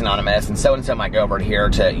 Narcotics Anonymous, and so might go over here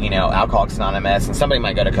to, you know, Alcoholics Anonymous, and somebody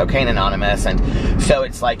might go to Cocaine Anonymous, and so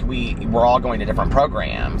it's like we're all going to different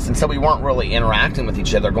programs, and so we weren't really interacting with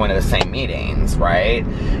each other, going to the same meetings, right?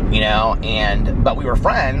 You know, but we were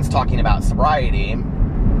friends talking about sobriety.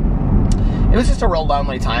 It was just a real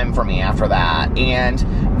lonely time for me after that, and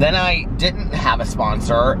then I didn't have a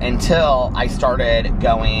sponsor until I started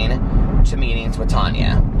going to meetings with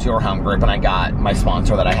Tanya, to her home group, and I got my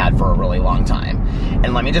sponsor that I had for a really long time.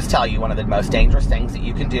 And let me just tell you, one of the most dangerous things that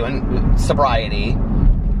you can do in sobriety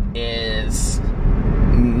is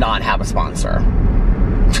not have a sponsor.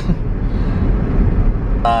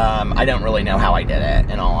 I don't really know how I did it,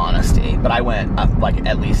 in all honesty, but I went like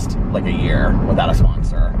at least like a year without a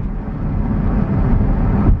sponsor.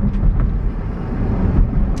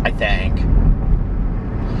 I think.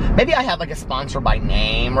 Maybe I had like a sponsor by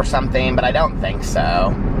name or something, but I don't think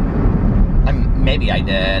so. Maybe I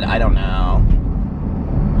did. I don't know.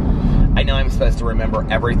 I know I'm supposed to remember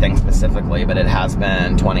everything specifically, but it has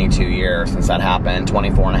been 22 years since that happened.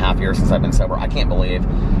 24 and a half years since I've been sober. I can't believe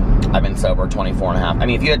I've been sober 24 and a half. I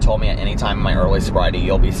mean, if you had told me at any time in my early sobriety,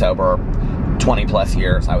 you'll be sober 20 plus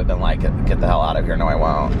years, I would have been like, get the hell out of here. No, I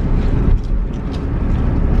won't.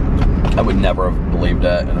 I would never have believed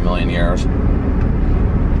it in a million years.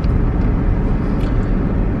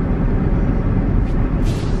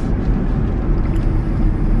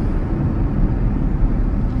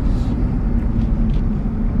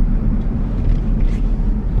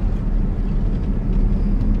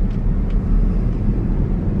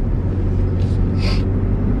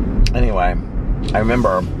 Anyway, I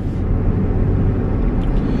remember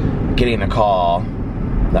getting a call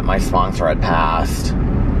that my sponsor had passed.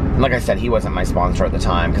 And like I said, he wasn't my sponsor at the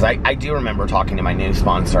time, because I do remember talking to my new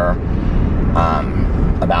sponsor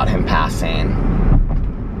about him passing.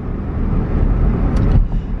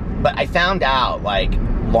 But I found out like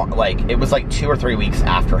it was like 2 or 3 weeks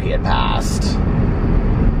after he had passed.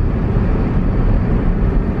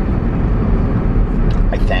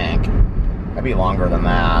 I think. Maybe longer than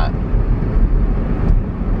that.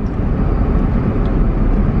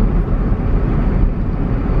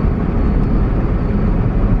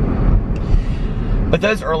 But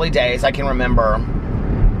those early days, I can remember,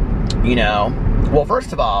 you know, well,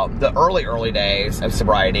 first of all, the early days of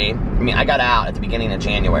sobriety, I mean, I got out at the beginning of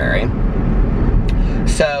January.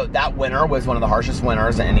 So that winter was one of the harshest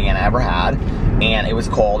winters that Indiana ever had. And it was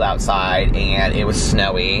cold outside, and it was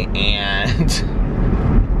snowy, and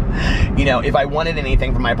you know, if I wanted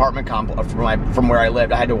anything from my apartment complex, from where I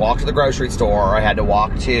lived, I had to walk to the grocery store, or I had to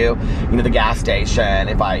walk to, you know, the gas station,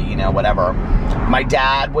 if I, you know, whatever. My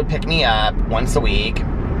dad would pick me up once a week.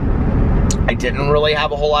 I didn't really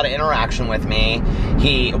have a whole lot of interaction with me.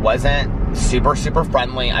 He wasn't super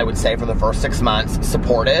friendly, I would say, for the first 6 months.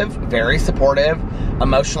 Supportive, very supportive,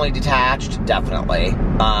 emotionally detached, definitely.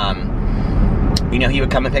 You know, he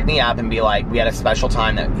would come and pick me up and be like, we had a special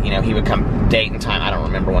time that, you know, he would come, date and time, I don't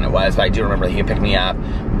remember when it was, but I do remember that he would pick me up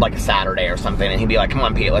like a Saturday or something, and he'd be like, come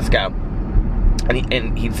on, Pete, let's go.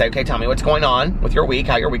 And he'd say, okay, tell me what's going on with your week,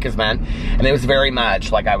 how your week has been. And it was very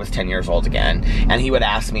much like I was 10 years old again. And he would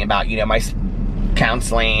ask me about, you know, my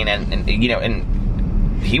counseling, and you know,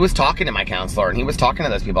 and he was talking to my counselor, and he was talking to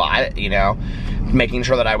those people, you know, making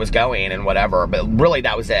sure that I was going and whatever. But really,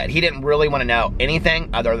 that was it. He didn't really want to know anything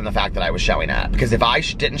other than the fact that I was showing up. Because if I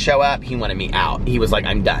didn't show up, he wanted me out. He was like,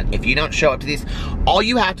 I'm done. If you don't show up to these, all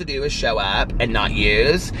you have to do is show up and not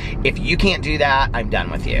use. If you can't do that, I'm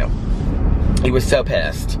done with you. He was so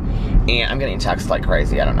pissed. And I'm getting texts like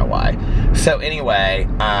crazy. I don't know why. So anyway,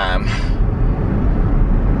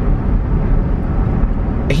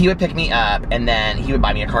 he would pick me up, and then he would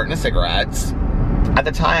buy me a carton of cigarettes. At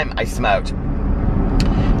the time, I smoked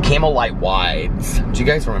Camel Light Wides. Do you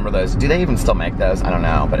guys remember those? Do they even still make those? I don't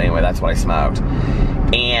know. But anyway, that's what I smoked.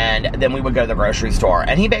 And then we would go to the grocery store,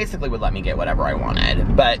 and he basically would let me get whatever I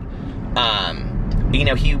wanted. But, you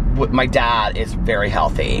know, my dad is very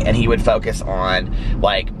healthy, and he would focus on,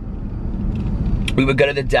 like, we would go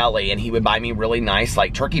to the deli, and he would buy me really nice,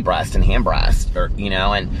 like, turkey breast and ham breast, or, you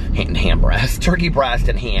know, and ham breast, turkey breast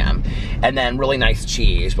and ham, and then really nice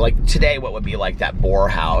cheese. Like, today, what would be like that Boar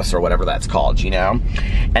House, or whatever that's called, you know?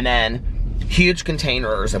 And then huge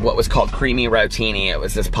containers of what was called creamy rotini. It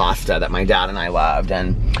was this pasta that my dad and I loved,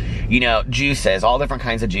 and, you know, juices, all different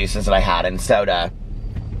kinds of juices that I had, and soda.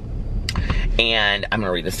 And I'm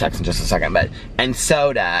gonna read this text in just a second, and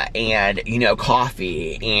soda, and, you know,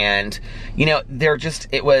 coffee, and, you know,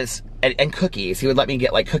 it was, and cookies. He would let me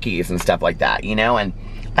get, like, cookies and stuff like that, you know, and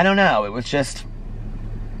I don't know, it was just,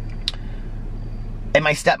 and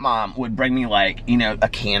my stepmom would bring me, like, you know, a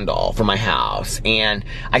candle for my house, and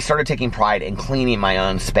I started taking pride in cleaning my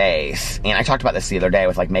own space. And I talked about this the other day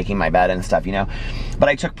with, like, making my bed and stuff, you know, but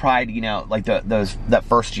I took pride, you know, like, that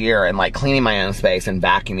first year in, like, cleaning my own space and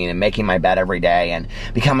vacuuming and making my bed every day and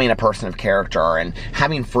becoming a person of character and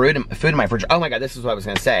having food in my fridge. Oh my God, this is what I was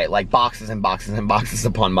gonna say, like, boxes and boxes and boxes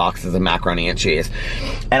upon boxes of macaroni and cheese.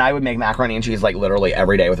 And I would make macaroni and cheese, like, literally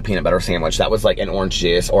every day with a peanut butter sandwich. That was, like, an orange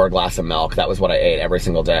juice or a glass of milk. That was what I ate every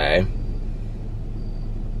single day.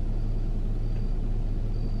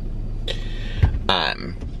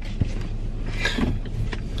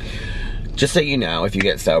 Just so you know, if you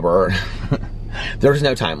get sober, there's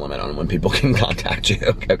no time limit on when people can contact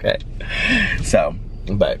you, okay? So,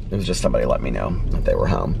 but it was just somebody let me know that they were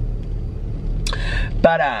home.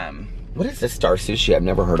 But, what is this Star Sushi? I've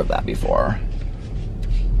never heard of that before.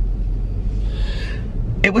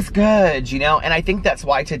 It was good, you know, and I think that's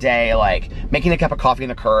why today, like, making a cup of coffee in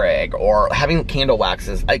the Keurig or having candle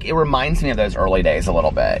waxes, like, it reminds me of those early days a little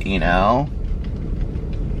bit, you know?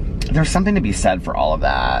 There's something to be said for all of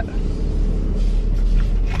that.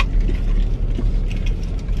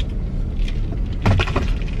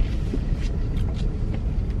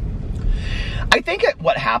 I think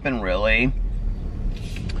what happened really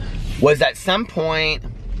was at some point,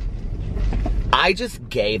 I just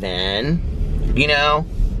gave in. You know,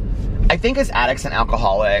 I think as addicts and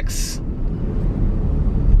alcoholics,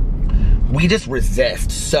 we just resist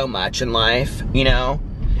so much in life, you know?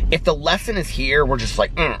 If the lesson is here, we're just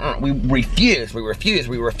like, we refuse. We're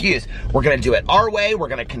gonna do it our way, we're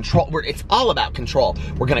gonna control, it's all about control.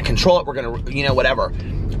 We're gonna control it, we're gonna, you know, whatever.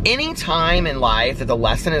 Any time in life that the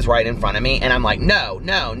lesson is right in front of me and I'm like, no,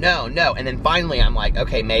 and then finally I'm like,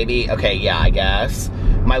 okay, maybe, okay, yeah, I guess,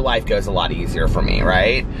 my life goes a lot easier for me,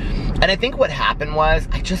 right? And I think what happened was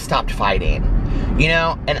I just stopped fighting, you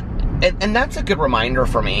know, and that's a good reminder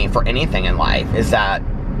for me for anything in life is that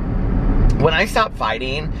when I stop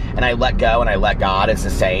fighting and I let go and I let God, as the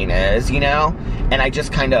saying is, you know, and I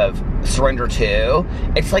just kind of surrender to,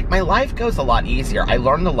 it's like my life goes a lot easier. I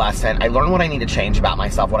learn the lesson. I learn what I need to change about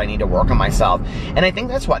myself, what I need to work on myself. And I think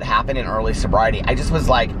that's what happened in early sobriety. I just was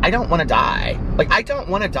like, I don't want to die. Like, I don't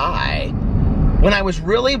want to die. When I was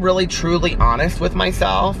really, really, truly honest with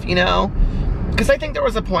myself, you know, because I think there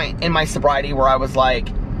was a point in my sobriety where I was like,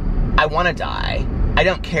 I want to die. I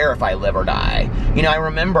don't care if I live or die. You know, I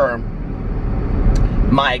remember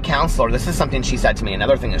my counselor, this is something she said to me,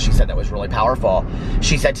 another thing that she said that was really powerful.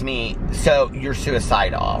 She said to me, so you're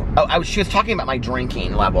suicidal. Oh, she was talking about my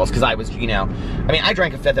drinking levels, because I was, you know, I mean, I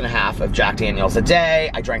drank 1.5 fifths of Jack Daniels a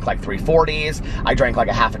day. I drank like 3 40s. I drank like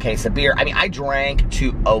a half a case of beer. I mean, I drank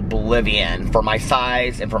to oblivion for my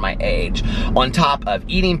size and for my age. On top of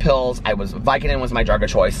eating pills, Vicodin was my drug of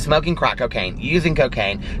choice, smoking crack cocaine, using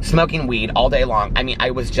cocaine, smoking weed all day long. I mean,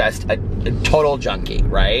 I was just a total junkie,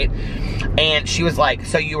 right? And she was like,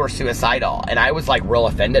 so you were suicidal. And I was like real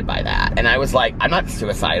offended by that. And I was like, I'm not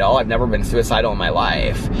suicidal. I've never been suicidal in my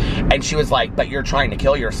life. And she was like, but you're trying to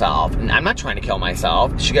kill yourself. And I'm not trying to kill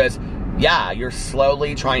myself. She goes, yeah, you're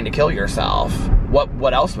slowly trying to kill yourself.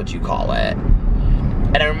 What else would you call it?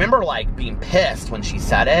 And I remember like being pissed when she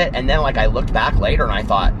said it. And then like I looked back later and I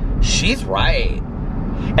thought, she's right.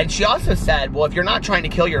 And she also said, well, if you're not trying to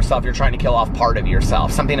kill yourself, you're trying to kill off part of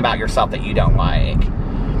yourself, something about yourself that you don't like.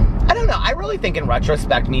 I don't know. I really think in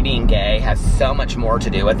retrospect, me being gay has so much more to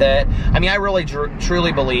do with it. I mean, I really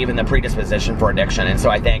truly believe in the predisposition for addiction. And so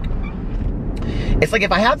I think it's like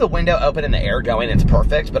if I have the window open and the air going, it's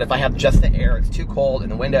perfect. But if I have just the air, it's too cold,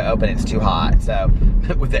 and the window open, it's too hot. So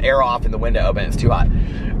with the air off and the window open, it's too hot.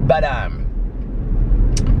 But,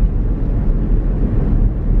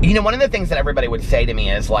 you know, one of the things that everybody would say to me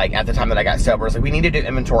is, like, at the time that I got sober, is like, we need to do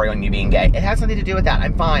inventory on you being gay. It has nothing to do with that.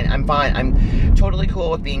 I'm fine. I'm totally cool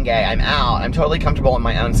with being gay. I'm out. I'm totally comfortable in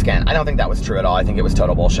my own skin. I don't think that was true at all. I think it was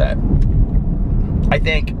total bullshit. I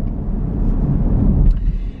think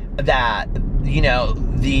that, you know,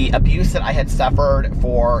 the abuse that I had suffered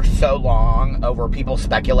for so long over people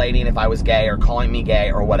speculating if I was gay or calling me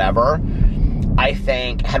gay or whatever, I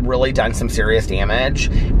think had really done some serious damage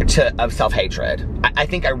of self-hatred. I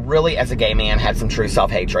think I really, as a gay man, had some true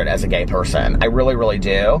self-hatred as a gay person. I really, really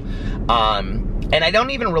do. And I don't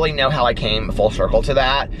even really know how I came full circle to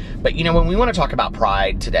that. But, you know, when we want to talk about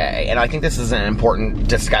pride today, and I think this is an important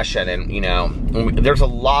discussion, and, you know, there's a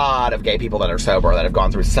lot of gay people that are sober that have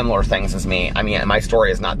gone through similar things as me. I mean, my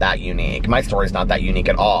story is not that unique. My story is not that unique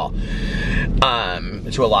at all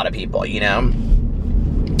to a lot of people, you know?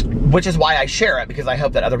 Which is why I share it, because I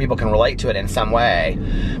hope that other people can relate to it in some way.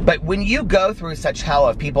 But when you go through such hell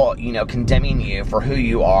of people, you know, condemning you for who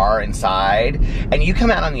you are inside, and you come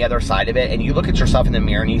out on the other side of it, and you look at yourself in the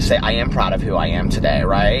mirror and you say, I am proud of who I am today,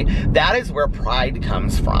 right? That is where pride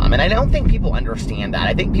comes from. And I don't think people understand that.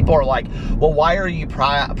 I think people are like, well, why are you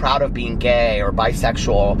proud of being gay or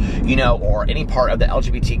bisexual, you know, or any part of the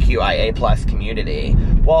LGBTQIA+ community?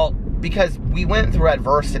 Well, because we went through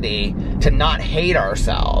adversity to not hate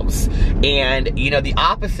ourselves. And, you know, the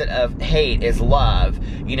opposite of hate is love.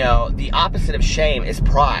 You know, the opposite of shame is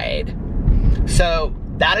pride. So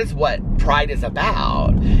that is what pride is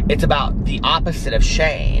about. It's about the opposite of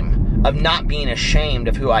shame. of not being ashamed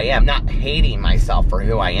of who I am, not hating myself for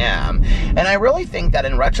who I am. And I really think that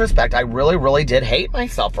in retrospect, I really, really did hate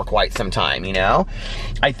myself for quite some time, you know?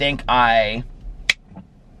 I think I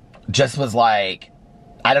just was like,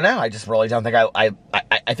 I don't know, I just really don't think I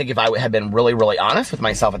think if I had been really, really honest with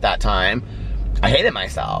myself at that time, I hated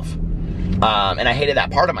myself. And I hated that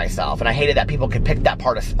part of myself, and I hated that people could pick that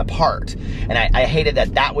part apart, and I hated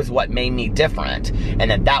that that was what made me different,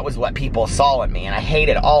 and that was what people saw in me, and I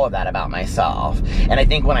hated all of that about myself. And I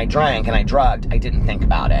think when I drank and I drugged, I didn't think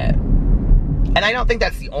about it. And I don't think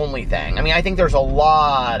that's the only thing. I mean, I think there's a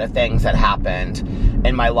lot of things that happened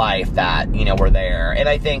in my life that, you know, were there. And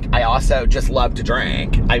I think I also just loved to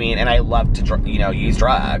drink. I mean, and I loved to, you know, use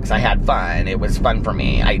drugs. I had fun. It was fun for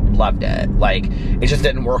me. I loved it. Like, it just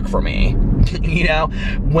didn't work for me. You know,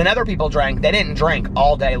 when other people drank, they didn't drink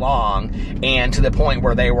all day long and to the point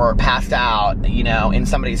where they were passed out, you know, in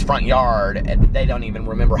somebody's front yard, and they don't even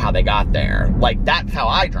remember how they got there. Like, that's how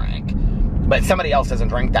I drank. But somebody else doesn't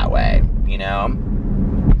drink that way, you know?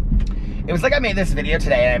 It was like I made this video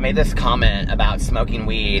today, and I made this comment about smoking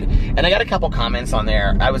weed, and I got a couple comments on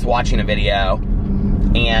there. I was watching a video,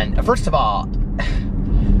 and first of all,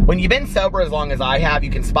 when you've been sober as long as I have, you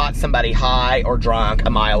can spot somebody high or drunk a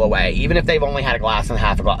mile away, even if they've only had a glass and a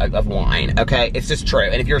half of wine, okay? It's just true.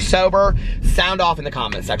 And if you're sober, sound off in the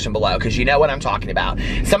comment section below, because you know what I'm talking about.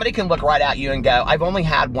 Somebody can look right at you and go, I've only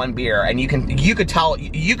had one beer, and you could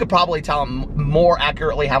probably tell them more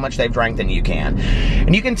accurately how much they've drank than you can.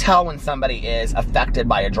 And you can tell when somebody is affected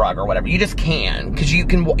by a drug or whatever. You just can, because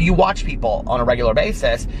you watch people on a regular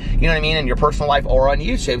basis, you know what I mean, in your personal life or on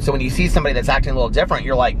YouTube. So when you see somebody that's acting a little different,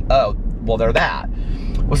 you're like, oh, well, they're that.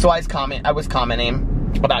 Well, so I was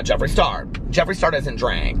commenting about Jeffree Star. Jeffree Star doesn't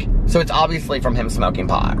drink, so it's obviously from him smoking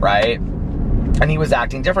pot, right? And he was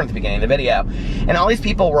acting different at the beginning of the video. And all these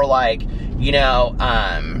people were like, you know,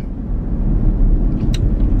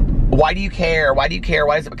 why do you care? Why do you care?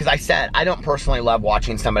 Why is it? Because I said, I don't personally love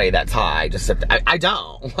watching somebody that's high. Just sit there. I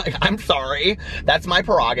don't. Like, I'm sorry. That's my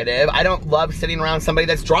prerogative. I don't love sitting around somebody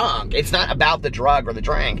that's drunk. It's not about the drug or the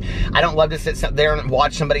drink. I don't love to sit there and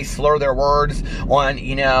watch somebody slur their words on,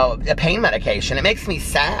 you know, a pain medication. It makes me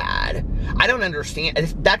sad. I don't understand.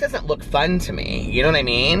 That doesn't look fun to me. You know what I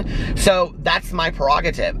mean? So that's my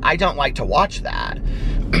prerogative. I don't like to watch that.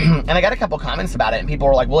 And I got a couple comments about it, and people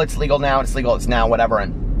were like, well, it's legal now. It's legal. It's now, whatever.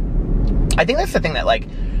 And I think that's the thing that, like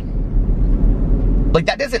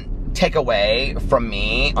that doesn't take away from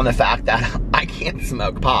me on the fact that I can't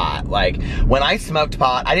smoke pot. Like, when I smoked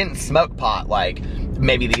pot, I didn't smoke pot like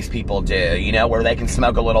maybe these people do, you know, where they can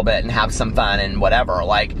smoke a little bit and have some fun and whatever.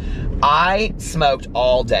 Like, I smoked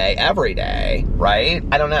all day, every day, right?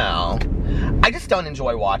 I don't know. I just don't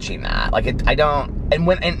enjoy watching that. Like, I don't.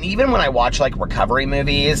 And even when I watch, like, recovery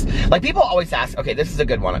movies, like, people always ask, okay, this is a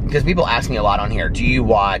good one, because people ask me a lot on here, do you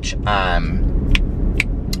watch,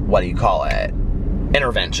 what do you call it?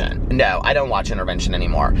 Intervention. No, I don't watch Intervention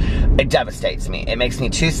anymore. It devastates me. It makes me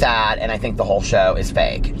too sad, and I think the whole show is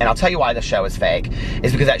fake. And I'll tell you why the show is fake.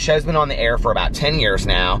 Is because that show's been on the air for about 10 years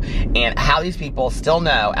now, and how these people still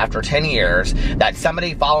know, after 10 years, that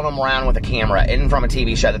somebody following them around with a camera in from a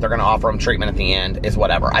TV show that they're going to offer them treatment at the end is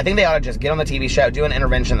whatever. I think they ought to just get on the TV show, do an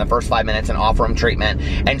intervention in the first 5 minutes, and offer them treatment,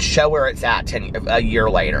 and show where it's at a year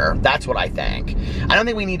later. That's what I think. I don't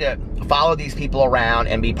think we need to follow these people around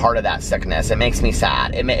and be part of that sickness. It makes me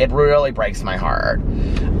sad. It really breaks my heart.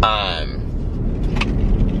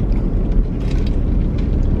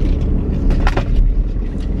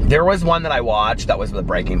 There was one that I watched that was the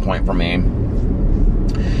breaking point for me.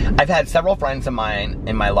 I've had several friends of mine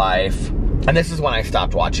in my life, and this is when I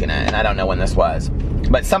stopped watching it, and I don't know when this was,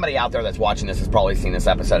 but somebody out there that's watching this has probably seen this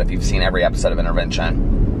episode if you've seen every episode of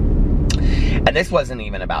Intervention. And this wasn't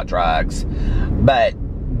even about drugs, but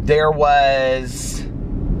there was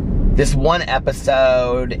this one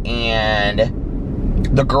episode, and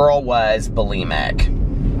the girl was bulimic,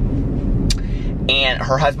 and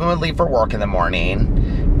her husband would leave for work in the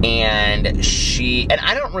morning, and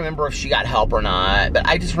I don't remember if she got help or not, but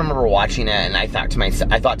I just remember watching it, and I thought to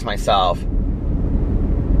myself,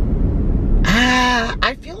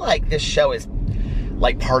 I feel like this show is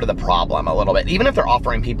like part of the problem a little bit, even if they're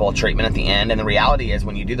offering people treatment at the end. And the reality is,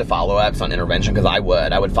 when you do the follow-ups on Intervention, because I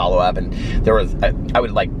would follow up, and I would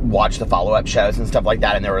like watch the follow-up shows and stuff like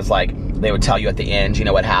that, and there was like, they would tell you at the end, you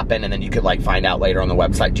know, what happened, and then you could like find out later on the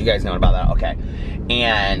website. Do you guys know about that? Okay.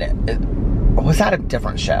 And was that a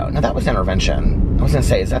different show? No, that was Intervention. I was gonna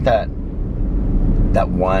say, is that that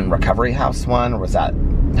one recovery house one, or was that,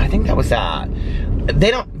 I think that was that.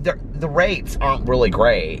 the rates aren't really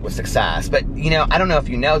great with success. But, you know, I don't know if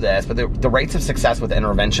you know this, but the rates of success with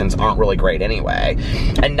interventions aren't really great anyway.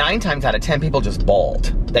 And 9 times out of 10, people just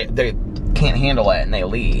bolt. They can't handle it and they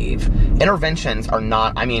leave. Interventions are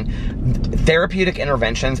not, I mean, therapeutic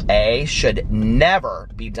interventions, should never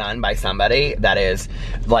be done by somebody that is,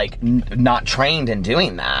 like, not trained in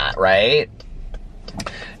doing that, right?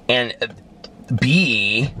 And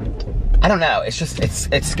B, I don't know, it's just,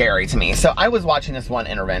 it's scary to me. So I was watching this one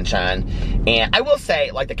intervention, and I will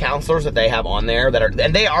say, like, the counselors that they have on there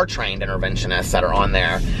and they are trained interventionists that are on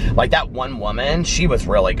there. Like, that one woman, she was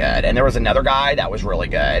really good. And there was another guy that was really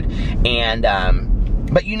good. And,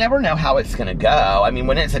 but you never know how it's gonna go. I mean,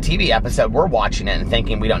 when it's a TV episode, we're watching it and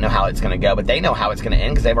thinking we don't know how it's gonna go, but they know how it's gonna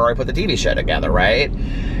end because they've already put the TV show together, right?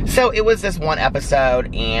 So it was this one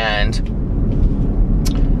episode, and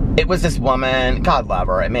it was this woman, God love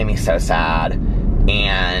her, it made me so sad.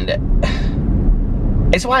 And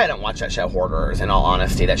it's why I don't watch that show Hoarders, in all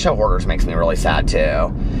honesty. That show Hoarders makes me really sad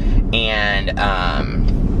too. And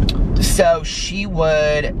so she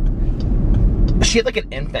had like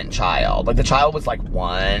an infant child. Like, the child was like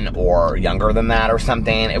 1 or younger than that or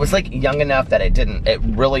something. It was like young enough that it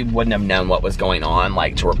really wouldn't have known what was going on,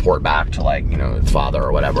 like, to report back to, like, you know, its father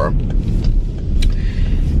or whatever.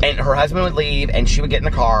 And her husband would leave, and she would get in the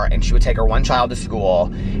car, and she would take her one child to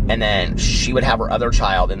school, and then she would have her other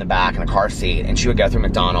child in the back in a car seat, and she would go through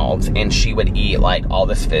McDonald's, and she would eat, like, all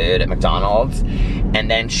this food at McDonald's, and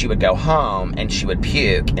then she would go home, and she would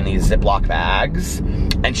puke in these Ziploc bags,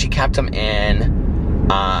 and she kept them in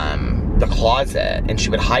the closet, and she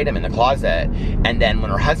would hide them in the closet, and then when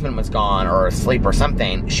her husband was gone or asleep or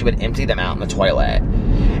something, she would empty them out in the toilet.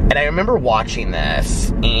 And I remember watching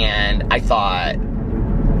this, and I thought,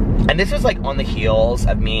 and this was like on the heels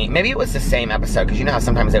of me, maybe it was the same episode, because you know how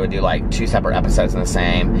sometimes they would do like 2 separate episodes in the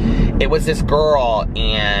same. It was this girl,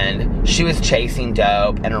 and she was chasing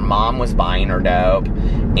dope, and her mom was buying her dope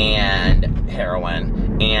and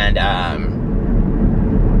heroin. And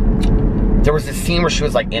there was this scene where she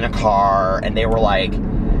was like in a car, and they were like,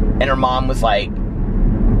 and her mom was like,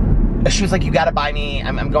 she was like, you gotta buy me,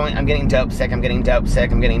 I'm getting dope sick, I'm getting dope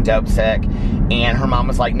sick. And her mom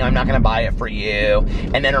was like, no, I'm not gonna buy it for you.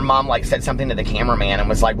 And then her mom, like, said something to the cameraman and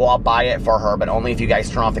was like, well, I'll buy it for her, but only if you guys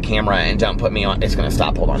turn off the camera and don't put me on. It's gonna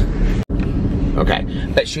stop, hold on. Okay,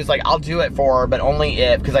 but she was like, I'll do it for her, but only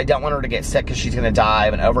if, because I don't want her to get sick because she's gonna die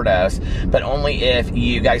of an overdose, but only if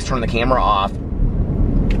you guys turn the camera off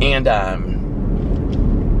and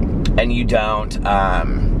you don't,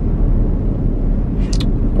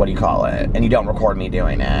 what do you call it? And you don't record me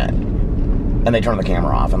doing it. And they turn the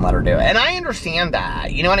camera off and let her do it. And I understand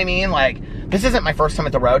that. You know what I mean? Like, this isn't my first time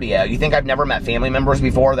at the rodeo. You think I've never met family members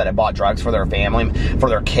before that have bought drugs for their family, for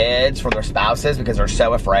their kids, for their spouses, because they're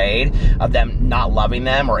so afraid of them not loving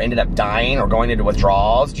them or ended up dying or going into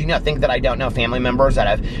withdrawals? Do you not think that I don't know family members that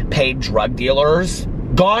have paid drug dealers,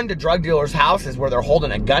 gone to drug dealers' houses where they're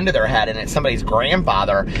holding a gun to their head and it's somebody's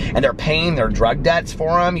grandfather and they're paying their drug debts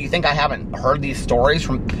for them? You think I haven't heard these stories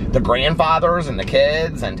from the grandfathers and the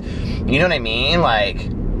kids? And you know what I mean? Like,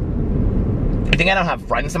 you think I don't have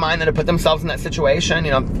friends of mine that have put themselves in that situation?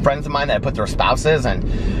 You know, friends of mine that have put their spouses,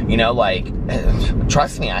 and, you know, like,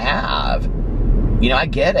 trust me, I have. You know, I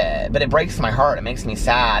get it, but it breaks my heart. It makes me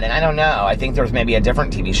sad, and I don't know. I think there's maybe a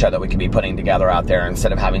different TV show that we could be putting together out there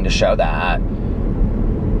instead of having to show that.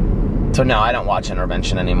 So no, I don't watch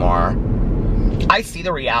Intervention anymore. I see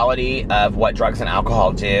the reality of what drugs and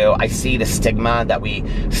alcohol do. I see the stigma that we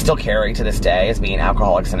still carry to this day as being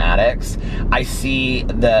alcoholics and addicts. I see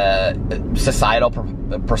the societal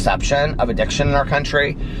perception of addiction in our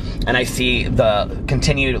country. And I see the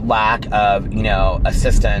continued lack of, you know,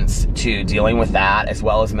 assistance to dealing with that, as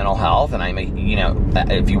well as mental health. And I'm, you know,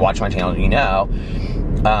 if you watch my channel, you know,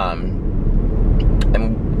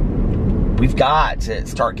 and we've got to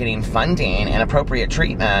start getting funding and appropriate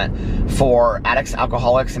treatment for addicts,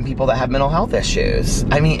 alcoholics, and people that have mental health issues.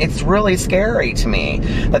 I mean, it's really scary to me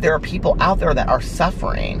that there are people out there that are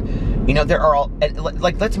suffering. You know, there are,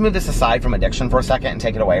 like, let's move this aside from addiction for a second and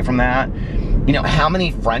take it away from that. You know, how many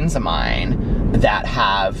friends of mine that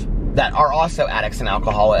are also addicts and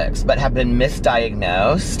alcoholics, but have been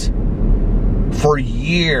misdiagnosed for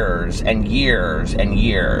years and years and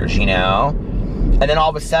years, you know? And then all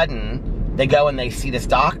of a sudden, they go and they see this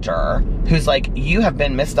doctor who's like, you have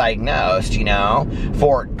been misdiagnosed, you know,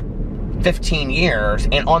 for 15 years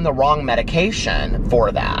and on the wrong medication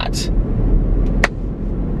for that.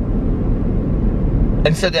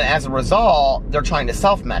 And so then as a result, they're trying to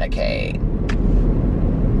self-medicate.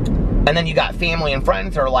 And then you got family and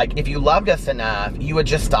friends that are like, if you loved us enough, you would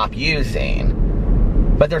just stop using.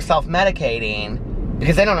 But they're self-medicating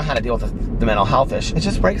because they don't know how to deal with the mental health issue. It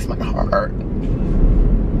just breaks my heart.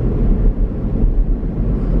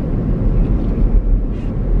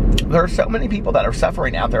 There are so many people that are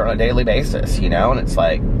suffering out there on a daily basis, you know, and it's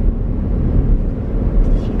like,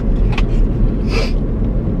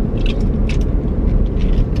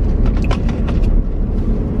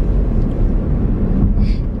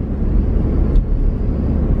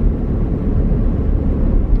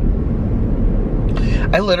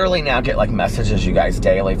 I literally now get like messages, you guys,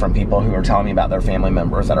 daily from people who are telling me about their family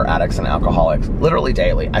members that are addicts and alcoholics. Literally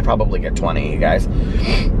daily. I probably get 20, you guys.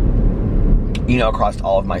 You know, across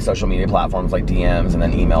all of my social media platforms like DMs and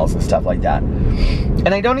then emails and stuff like that.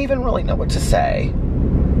 And I don't even really know what to say.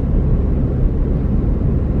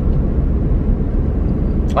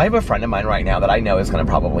 I have a friend of mine right now that I know is going to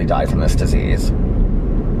probably die from this disease.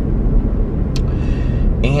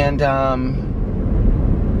 And,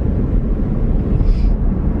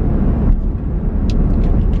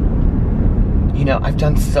 you know, I've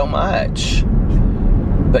done so much,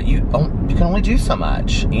 but you can only do so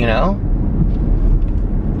much, you know?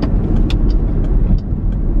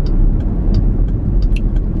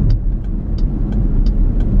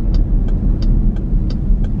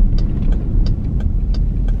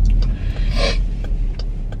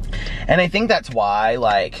 And I think that's why,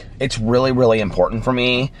 like, it's really, really important for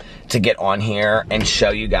me to get on here and show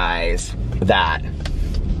you guys that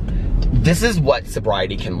this is what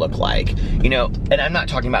sobriety can look like, you know, and I'm not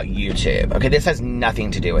talking about YouTube, okay? This has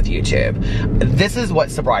nothing to do with YouTube. This is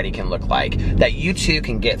what sobriety can look like, that you too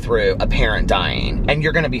can get through a parent dying and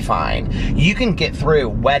you're gonna be fine. You can get through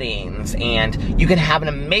weddings and you can have an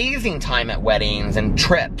amazing time at weddings and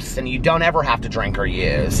trips and you don't ever have to drink or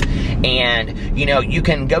use. And, you know, you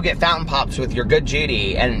can go get fountain pops with your good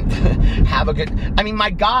Judy and have a good, I mean,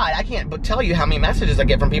 my God, I can't tell you how many messages I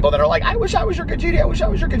get from people that are like, I wish I was your good Judy, I wish I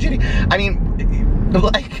was your good Judy. I mean,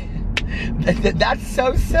 like, that's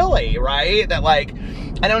so silly, right? That, like,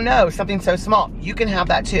 I don't know, something so small. You can have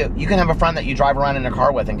that too. You can have a friend that you drive around in a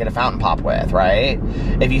car with and get a fountain pop with, right?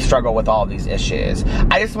 If you struggle with all of these issues.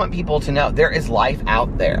 I just want people to know there is life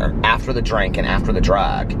out there after the drink and after the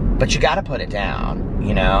drug. But you gotta put it down,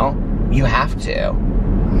 you know? You have to.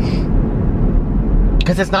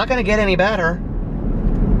 Because it's not gonna get any better.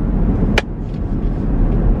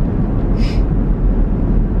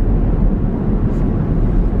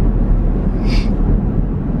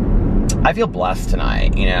 I feel blessed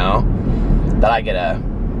tonight, you know, that I get a,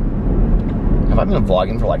 have I been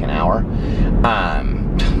vlogging for like an hour?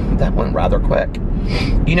 That went rather quick.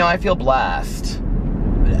 You know, I feel blessed.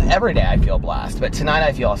 Every day I feel blessed, but tonight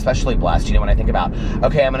I feel especially blessed, you know, when I think about,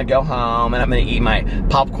 okay, I'm gonna go home and I'm gonna eat my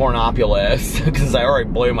popcornopulus, because I already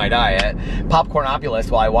blew my diet,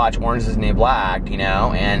 popcornopulus while I watch Orange is the New Black, you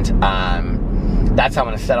know, and, that's how I'm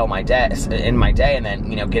gonna settle my day, and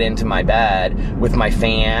then, you know, get into my bed with my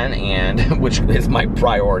fan, and which is my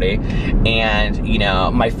priority, and, you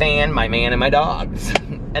know, my fan, my man, and my dogs,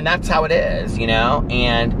 and that's how it is, you know,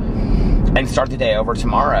 and start the day over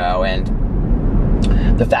tomorrow. And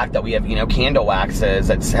the fact that we have, you know, candle waxes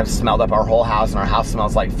that have smelled up our whole house, and our house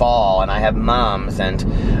smells like fall, and I have mums, and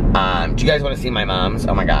do you guys want to see my mums?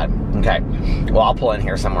 Oh my God. Okay, well, I'll pull in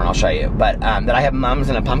here somewhere and I'll show you, but that I have mums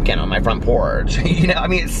and a pumpkin on my front porch. You know, I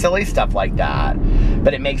mean, it's silly stuff like that,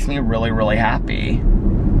 but it makes me really, really happy.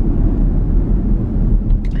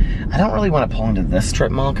 I don't really want to pull into this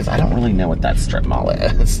strip mall because I don't really know what that strip mall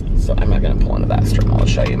is, so I'm not going to pull into that strip mall. I'll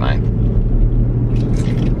show you I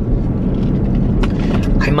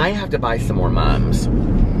might have to buy some more mums.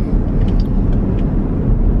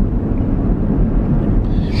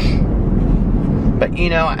 But, you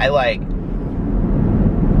know, I like,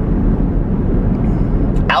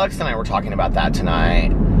 Alex and I were talking about that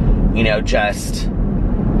tonight, you know, just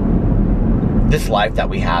this life that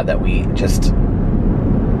we have that we just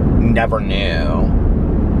never knew.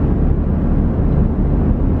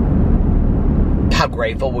 How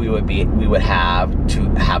grateful we would have to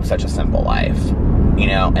have such a simple life, you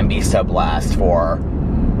know, and be so blessed for,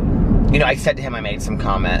 you know, I said to him, I made some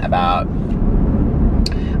comment about,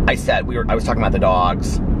 I was talking about the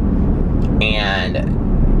dogs, and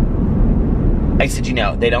I said, you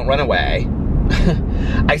know, they don't run away.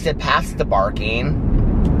 I said, past the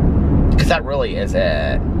barking, because that really is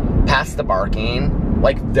it. Past the barking,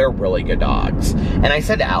 like, they're really good dogs. And I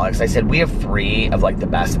said to Alex, I said, we have 3 of, like, the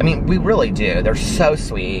best. I mean, we really do. They're so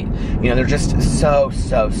sweet. You know, they're just so,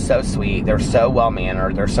 so, so sweet. They're so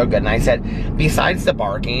well-mannered. They're so good. And I said, besides the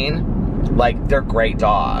barking, like, they're great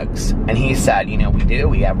dogs. And he said, you know, we do.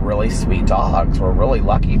 We have really sweet dogs. We're really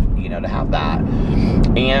lucky, you know, to have that.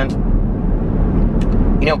 And,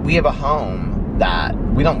 you know, we have a home that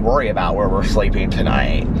we don't worry about where we're sleeping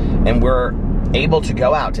tonight. And we're able to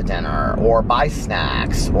go out to dinner or buy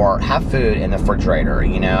snacks or have food in the refrigerator,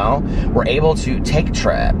 you know? We're able to take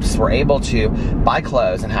trips. We're able to buy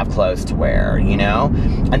clothes and have clothes to wear, you know?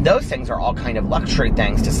 And those things are all kind of luxury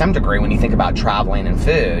things to some degree when you think about traveling and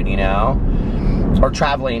food, you know? Or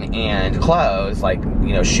traveling and clothes, like,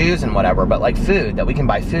 you know, shoes and whatever, but like food, that we can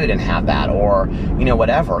buy food and have that, or, you know,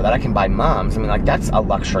 whatever, that I can buy mums. I mean, like, that's a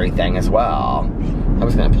luxury thing as well. I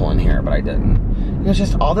was gonna pull in here, but I didn't. You know,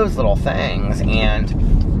 just all those little things, and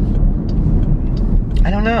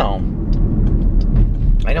I don't know.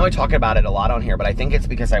 I know I talk about it a lot on here, but I think it's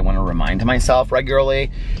because I want to remind myself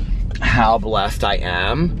regularly how blessed I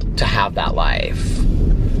am to have that life,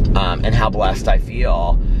 and how blessed I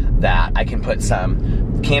feel that I can put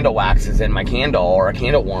some candle waxes in my candle or a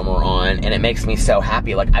candle warmer on, and it makes me so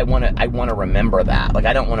happy. Like, I want to remember that. Like,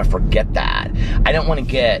 I don't want to forget that. I don't want to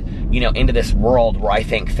get, you know, into this world where I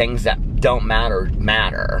think things that don't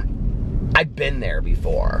matter. I've been there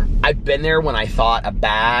before. I've been there when I thought a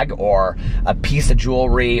bag or a piece of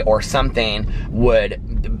jewelry or something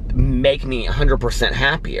would make me 100%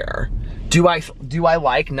 happier. Do I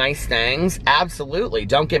like nice things? Absolutely.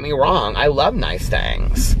 Don't get me wrong. I love nice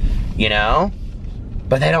things, you know?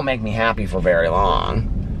 But they don't make me happy for very long.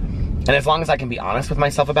 And as long as I can be honest with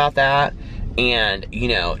myself about that, and, you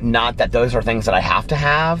know, not that those are things that I have to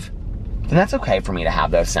have, then that's okay for me to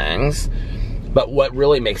have those things. But what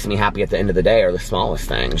really makes me happy at the end of the day are the smallest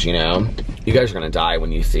things, you know? You guys are gonna die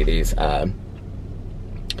when you see these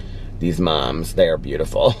mums. They are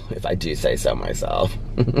beautiful, if I do say so myself.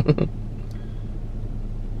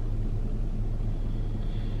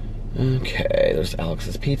 Okay, there's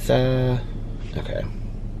Alex's Pizza. Okay.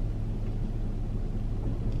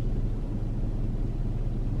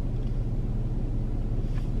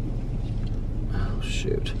 Oh,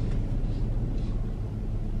 shoot.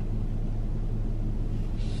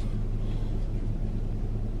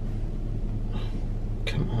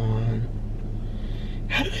 Come on.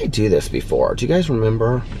 How did I do this before? Do you guys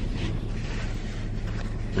remember?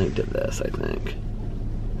 I did this, I think.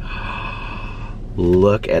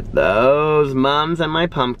 Look at those mums and my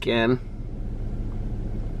pumpkin.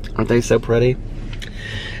 Aren't they so pretty?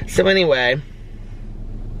 So anyway.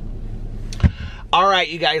 Alright,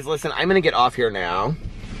 you guys, listen, I'm gonna get off here now.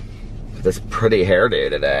 This pretty hairdo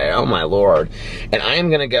today, oh my lord. And I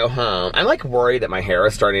am gonna go home. I'm like worried that my hair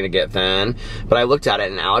is starting to get thin, but I looked at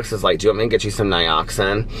it and Alex is like, do you want me to get you some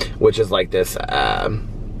Nioxin? Which is like this,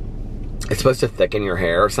 it's supposed to thicken your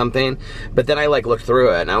hair or something. But then I like looked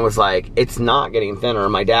through it and I was like, it's not getting thinner.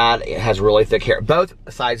 My dad has really thick hair. Both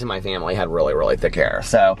sides of my family had really, really thick hair.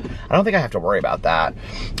 So I don't think I have to worry about that.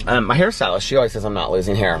 My hairstylist, she always says I'm not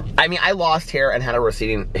losing hair. I mean, I lost hair and had a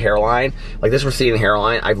receding hairline. Like this receding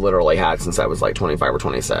hairline, I've literally had since I was like 25 or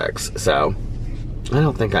 26. So I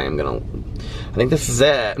don't think I am gonna, I think this is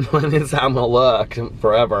it. This is how I'm gonna look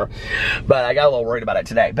forever. But I got a little worried about it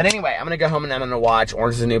today. But anyway, I'm gonna go home and I'm gonna watch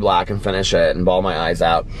Orange is the New Black and finish it and bawl my eyes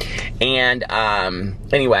out. And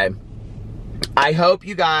anyway, I hope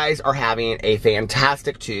you guys are having a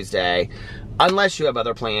fantastic Tuesday. Unless you have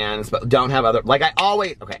other plans, but don't have other, like I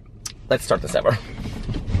always, okay, let's start this over.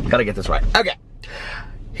 Gotta get this right. Okay.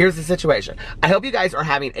 Here's the situation. I hope you guys are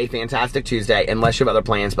having a fantastic Tuesday, unless you have other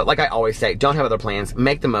plans. But like I always say, don't have other plans.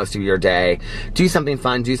 Make the most of your day. Do something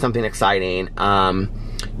fun. Do something exciting.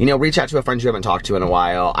 You know, reach out to a friend you haven't talked to in a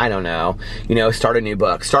while. I don't know. You know, start a new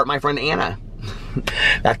book. Start My Friend Anna.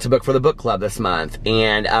 That's a book for the book club this month.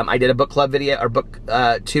 And I did a book club video, or book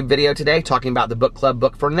tube video today, talking about the book club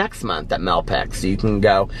book for next month that Mel picked. So you can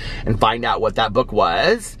go and find out what that book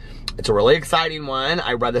was. It's a really exciting one.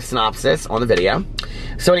 I read the synopsis on the video.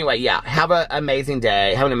 So anyway, yeah, have an amazing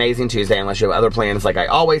day. Have an amazing Tuesday, unless you have other plans, like I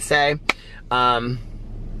always say.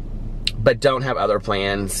 But don't have other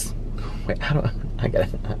plans. Wait, how do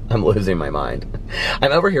I'm losing my mind.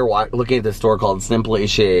 I'm over here looking at this store called Simply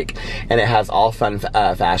Chic, and it has all fun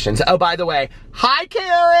fashions. Oh, by the way, hi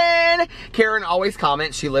Karen! Karen always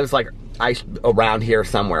comments. She lives like around here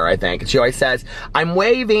somewhere, I think. And she always says, I'm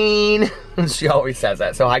waving. She always says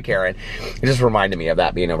that. So hi Karen. It just reminded me of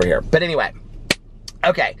that being over here. But anyway,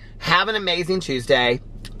 okay, have an amazing Tuesday.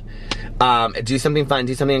 Do something fun,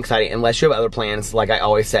 do something exciting, unless you have other plans, like I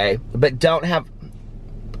always say. But don't have...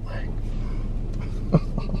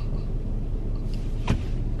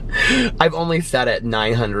 I've only said it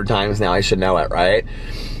 900 times now. I should know it, right?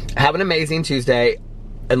 Have an amazing Tuesday,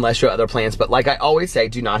 unless you have other plans. But like I always say,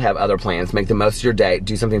 do not have other plans. Make the most of your day.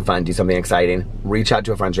 Do something fun. Do something exciting. Reach out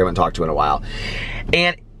to a friend you haven't talked to in a while.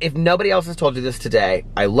 And if nobody else has told you this today,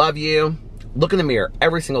 I love you. Look in the mirror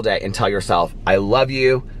every single day and tell yourself, I love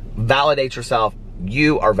you. Validate yourself.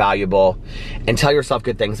 You are valuable, and tell yourself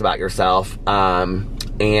good things about yourself.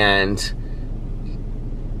 And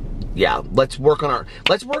yeah, let's work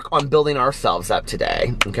on building ourselves up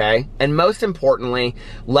today, okay? And most importantly,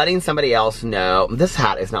 letting somebody else know. This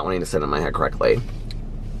hat is not wanting to sit on my head correctly.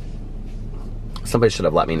 Somebody should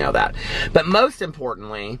have let me know that. But most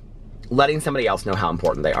importantly, letting somebody else know how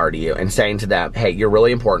important they are to you and saying to them, hey, you're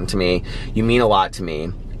really important to me. You mean a lot to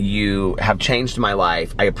me. You have changed my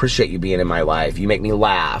life. I appreciate you being in my life. You make me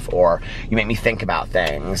laugh, or you make me think about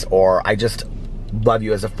things, or I just love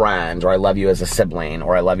you as a friend, or I love you as a sibling,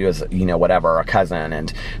 or I love you as, you know, whatever, a cousin,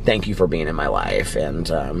 and thank you for being in my life.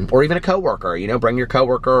 And or even a coworker, you know, bring your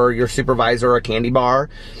coworker or your supervisor a candy bar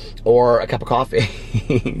or a cup of coffee.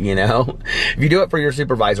 You know, if you do it for your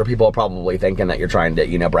supervisor, people are probably thinking that you're trying to,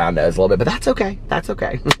 you know, brown nose a little bit, but that's okay. That's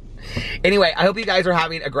okay. Anyway, I hope you guys are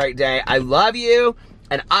having a great day. I love you,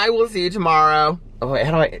 and I will see you tomorrow. Oh wait,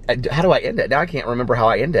 how do I end it? Now I can't remember how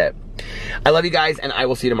I end it. I love you guys, and I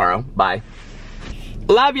will see you tomorrow. Bye.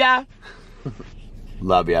 Love ya.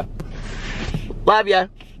 Love ya. Love ya.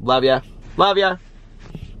 Love ya. Love ya.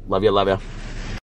 Love ya. Love ya.